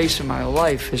going to face in my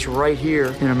life is right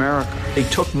here in America. They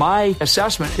took my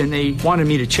assessment and they wanted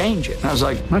me to change it. And I was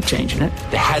like, I'm not changing it.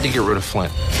 They had to get rid of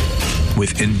Flynn.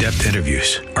 With in-depth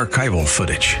interviews, archival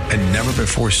footage, and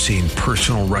never-before-seen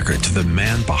personal records of the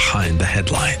man behind the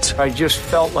headlines. I just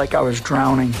felt like I was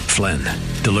drowning. Flynn,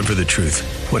 Deliver the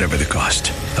Truth, Whatever the Cost.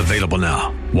 Available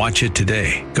now. Watch it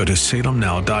today. Go to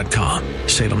salemnow.com.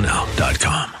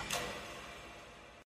 salemnow.com.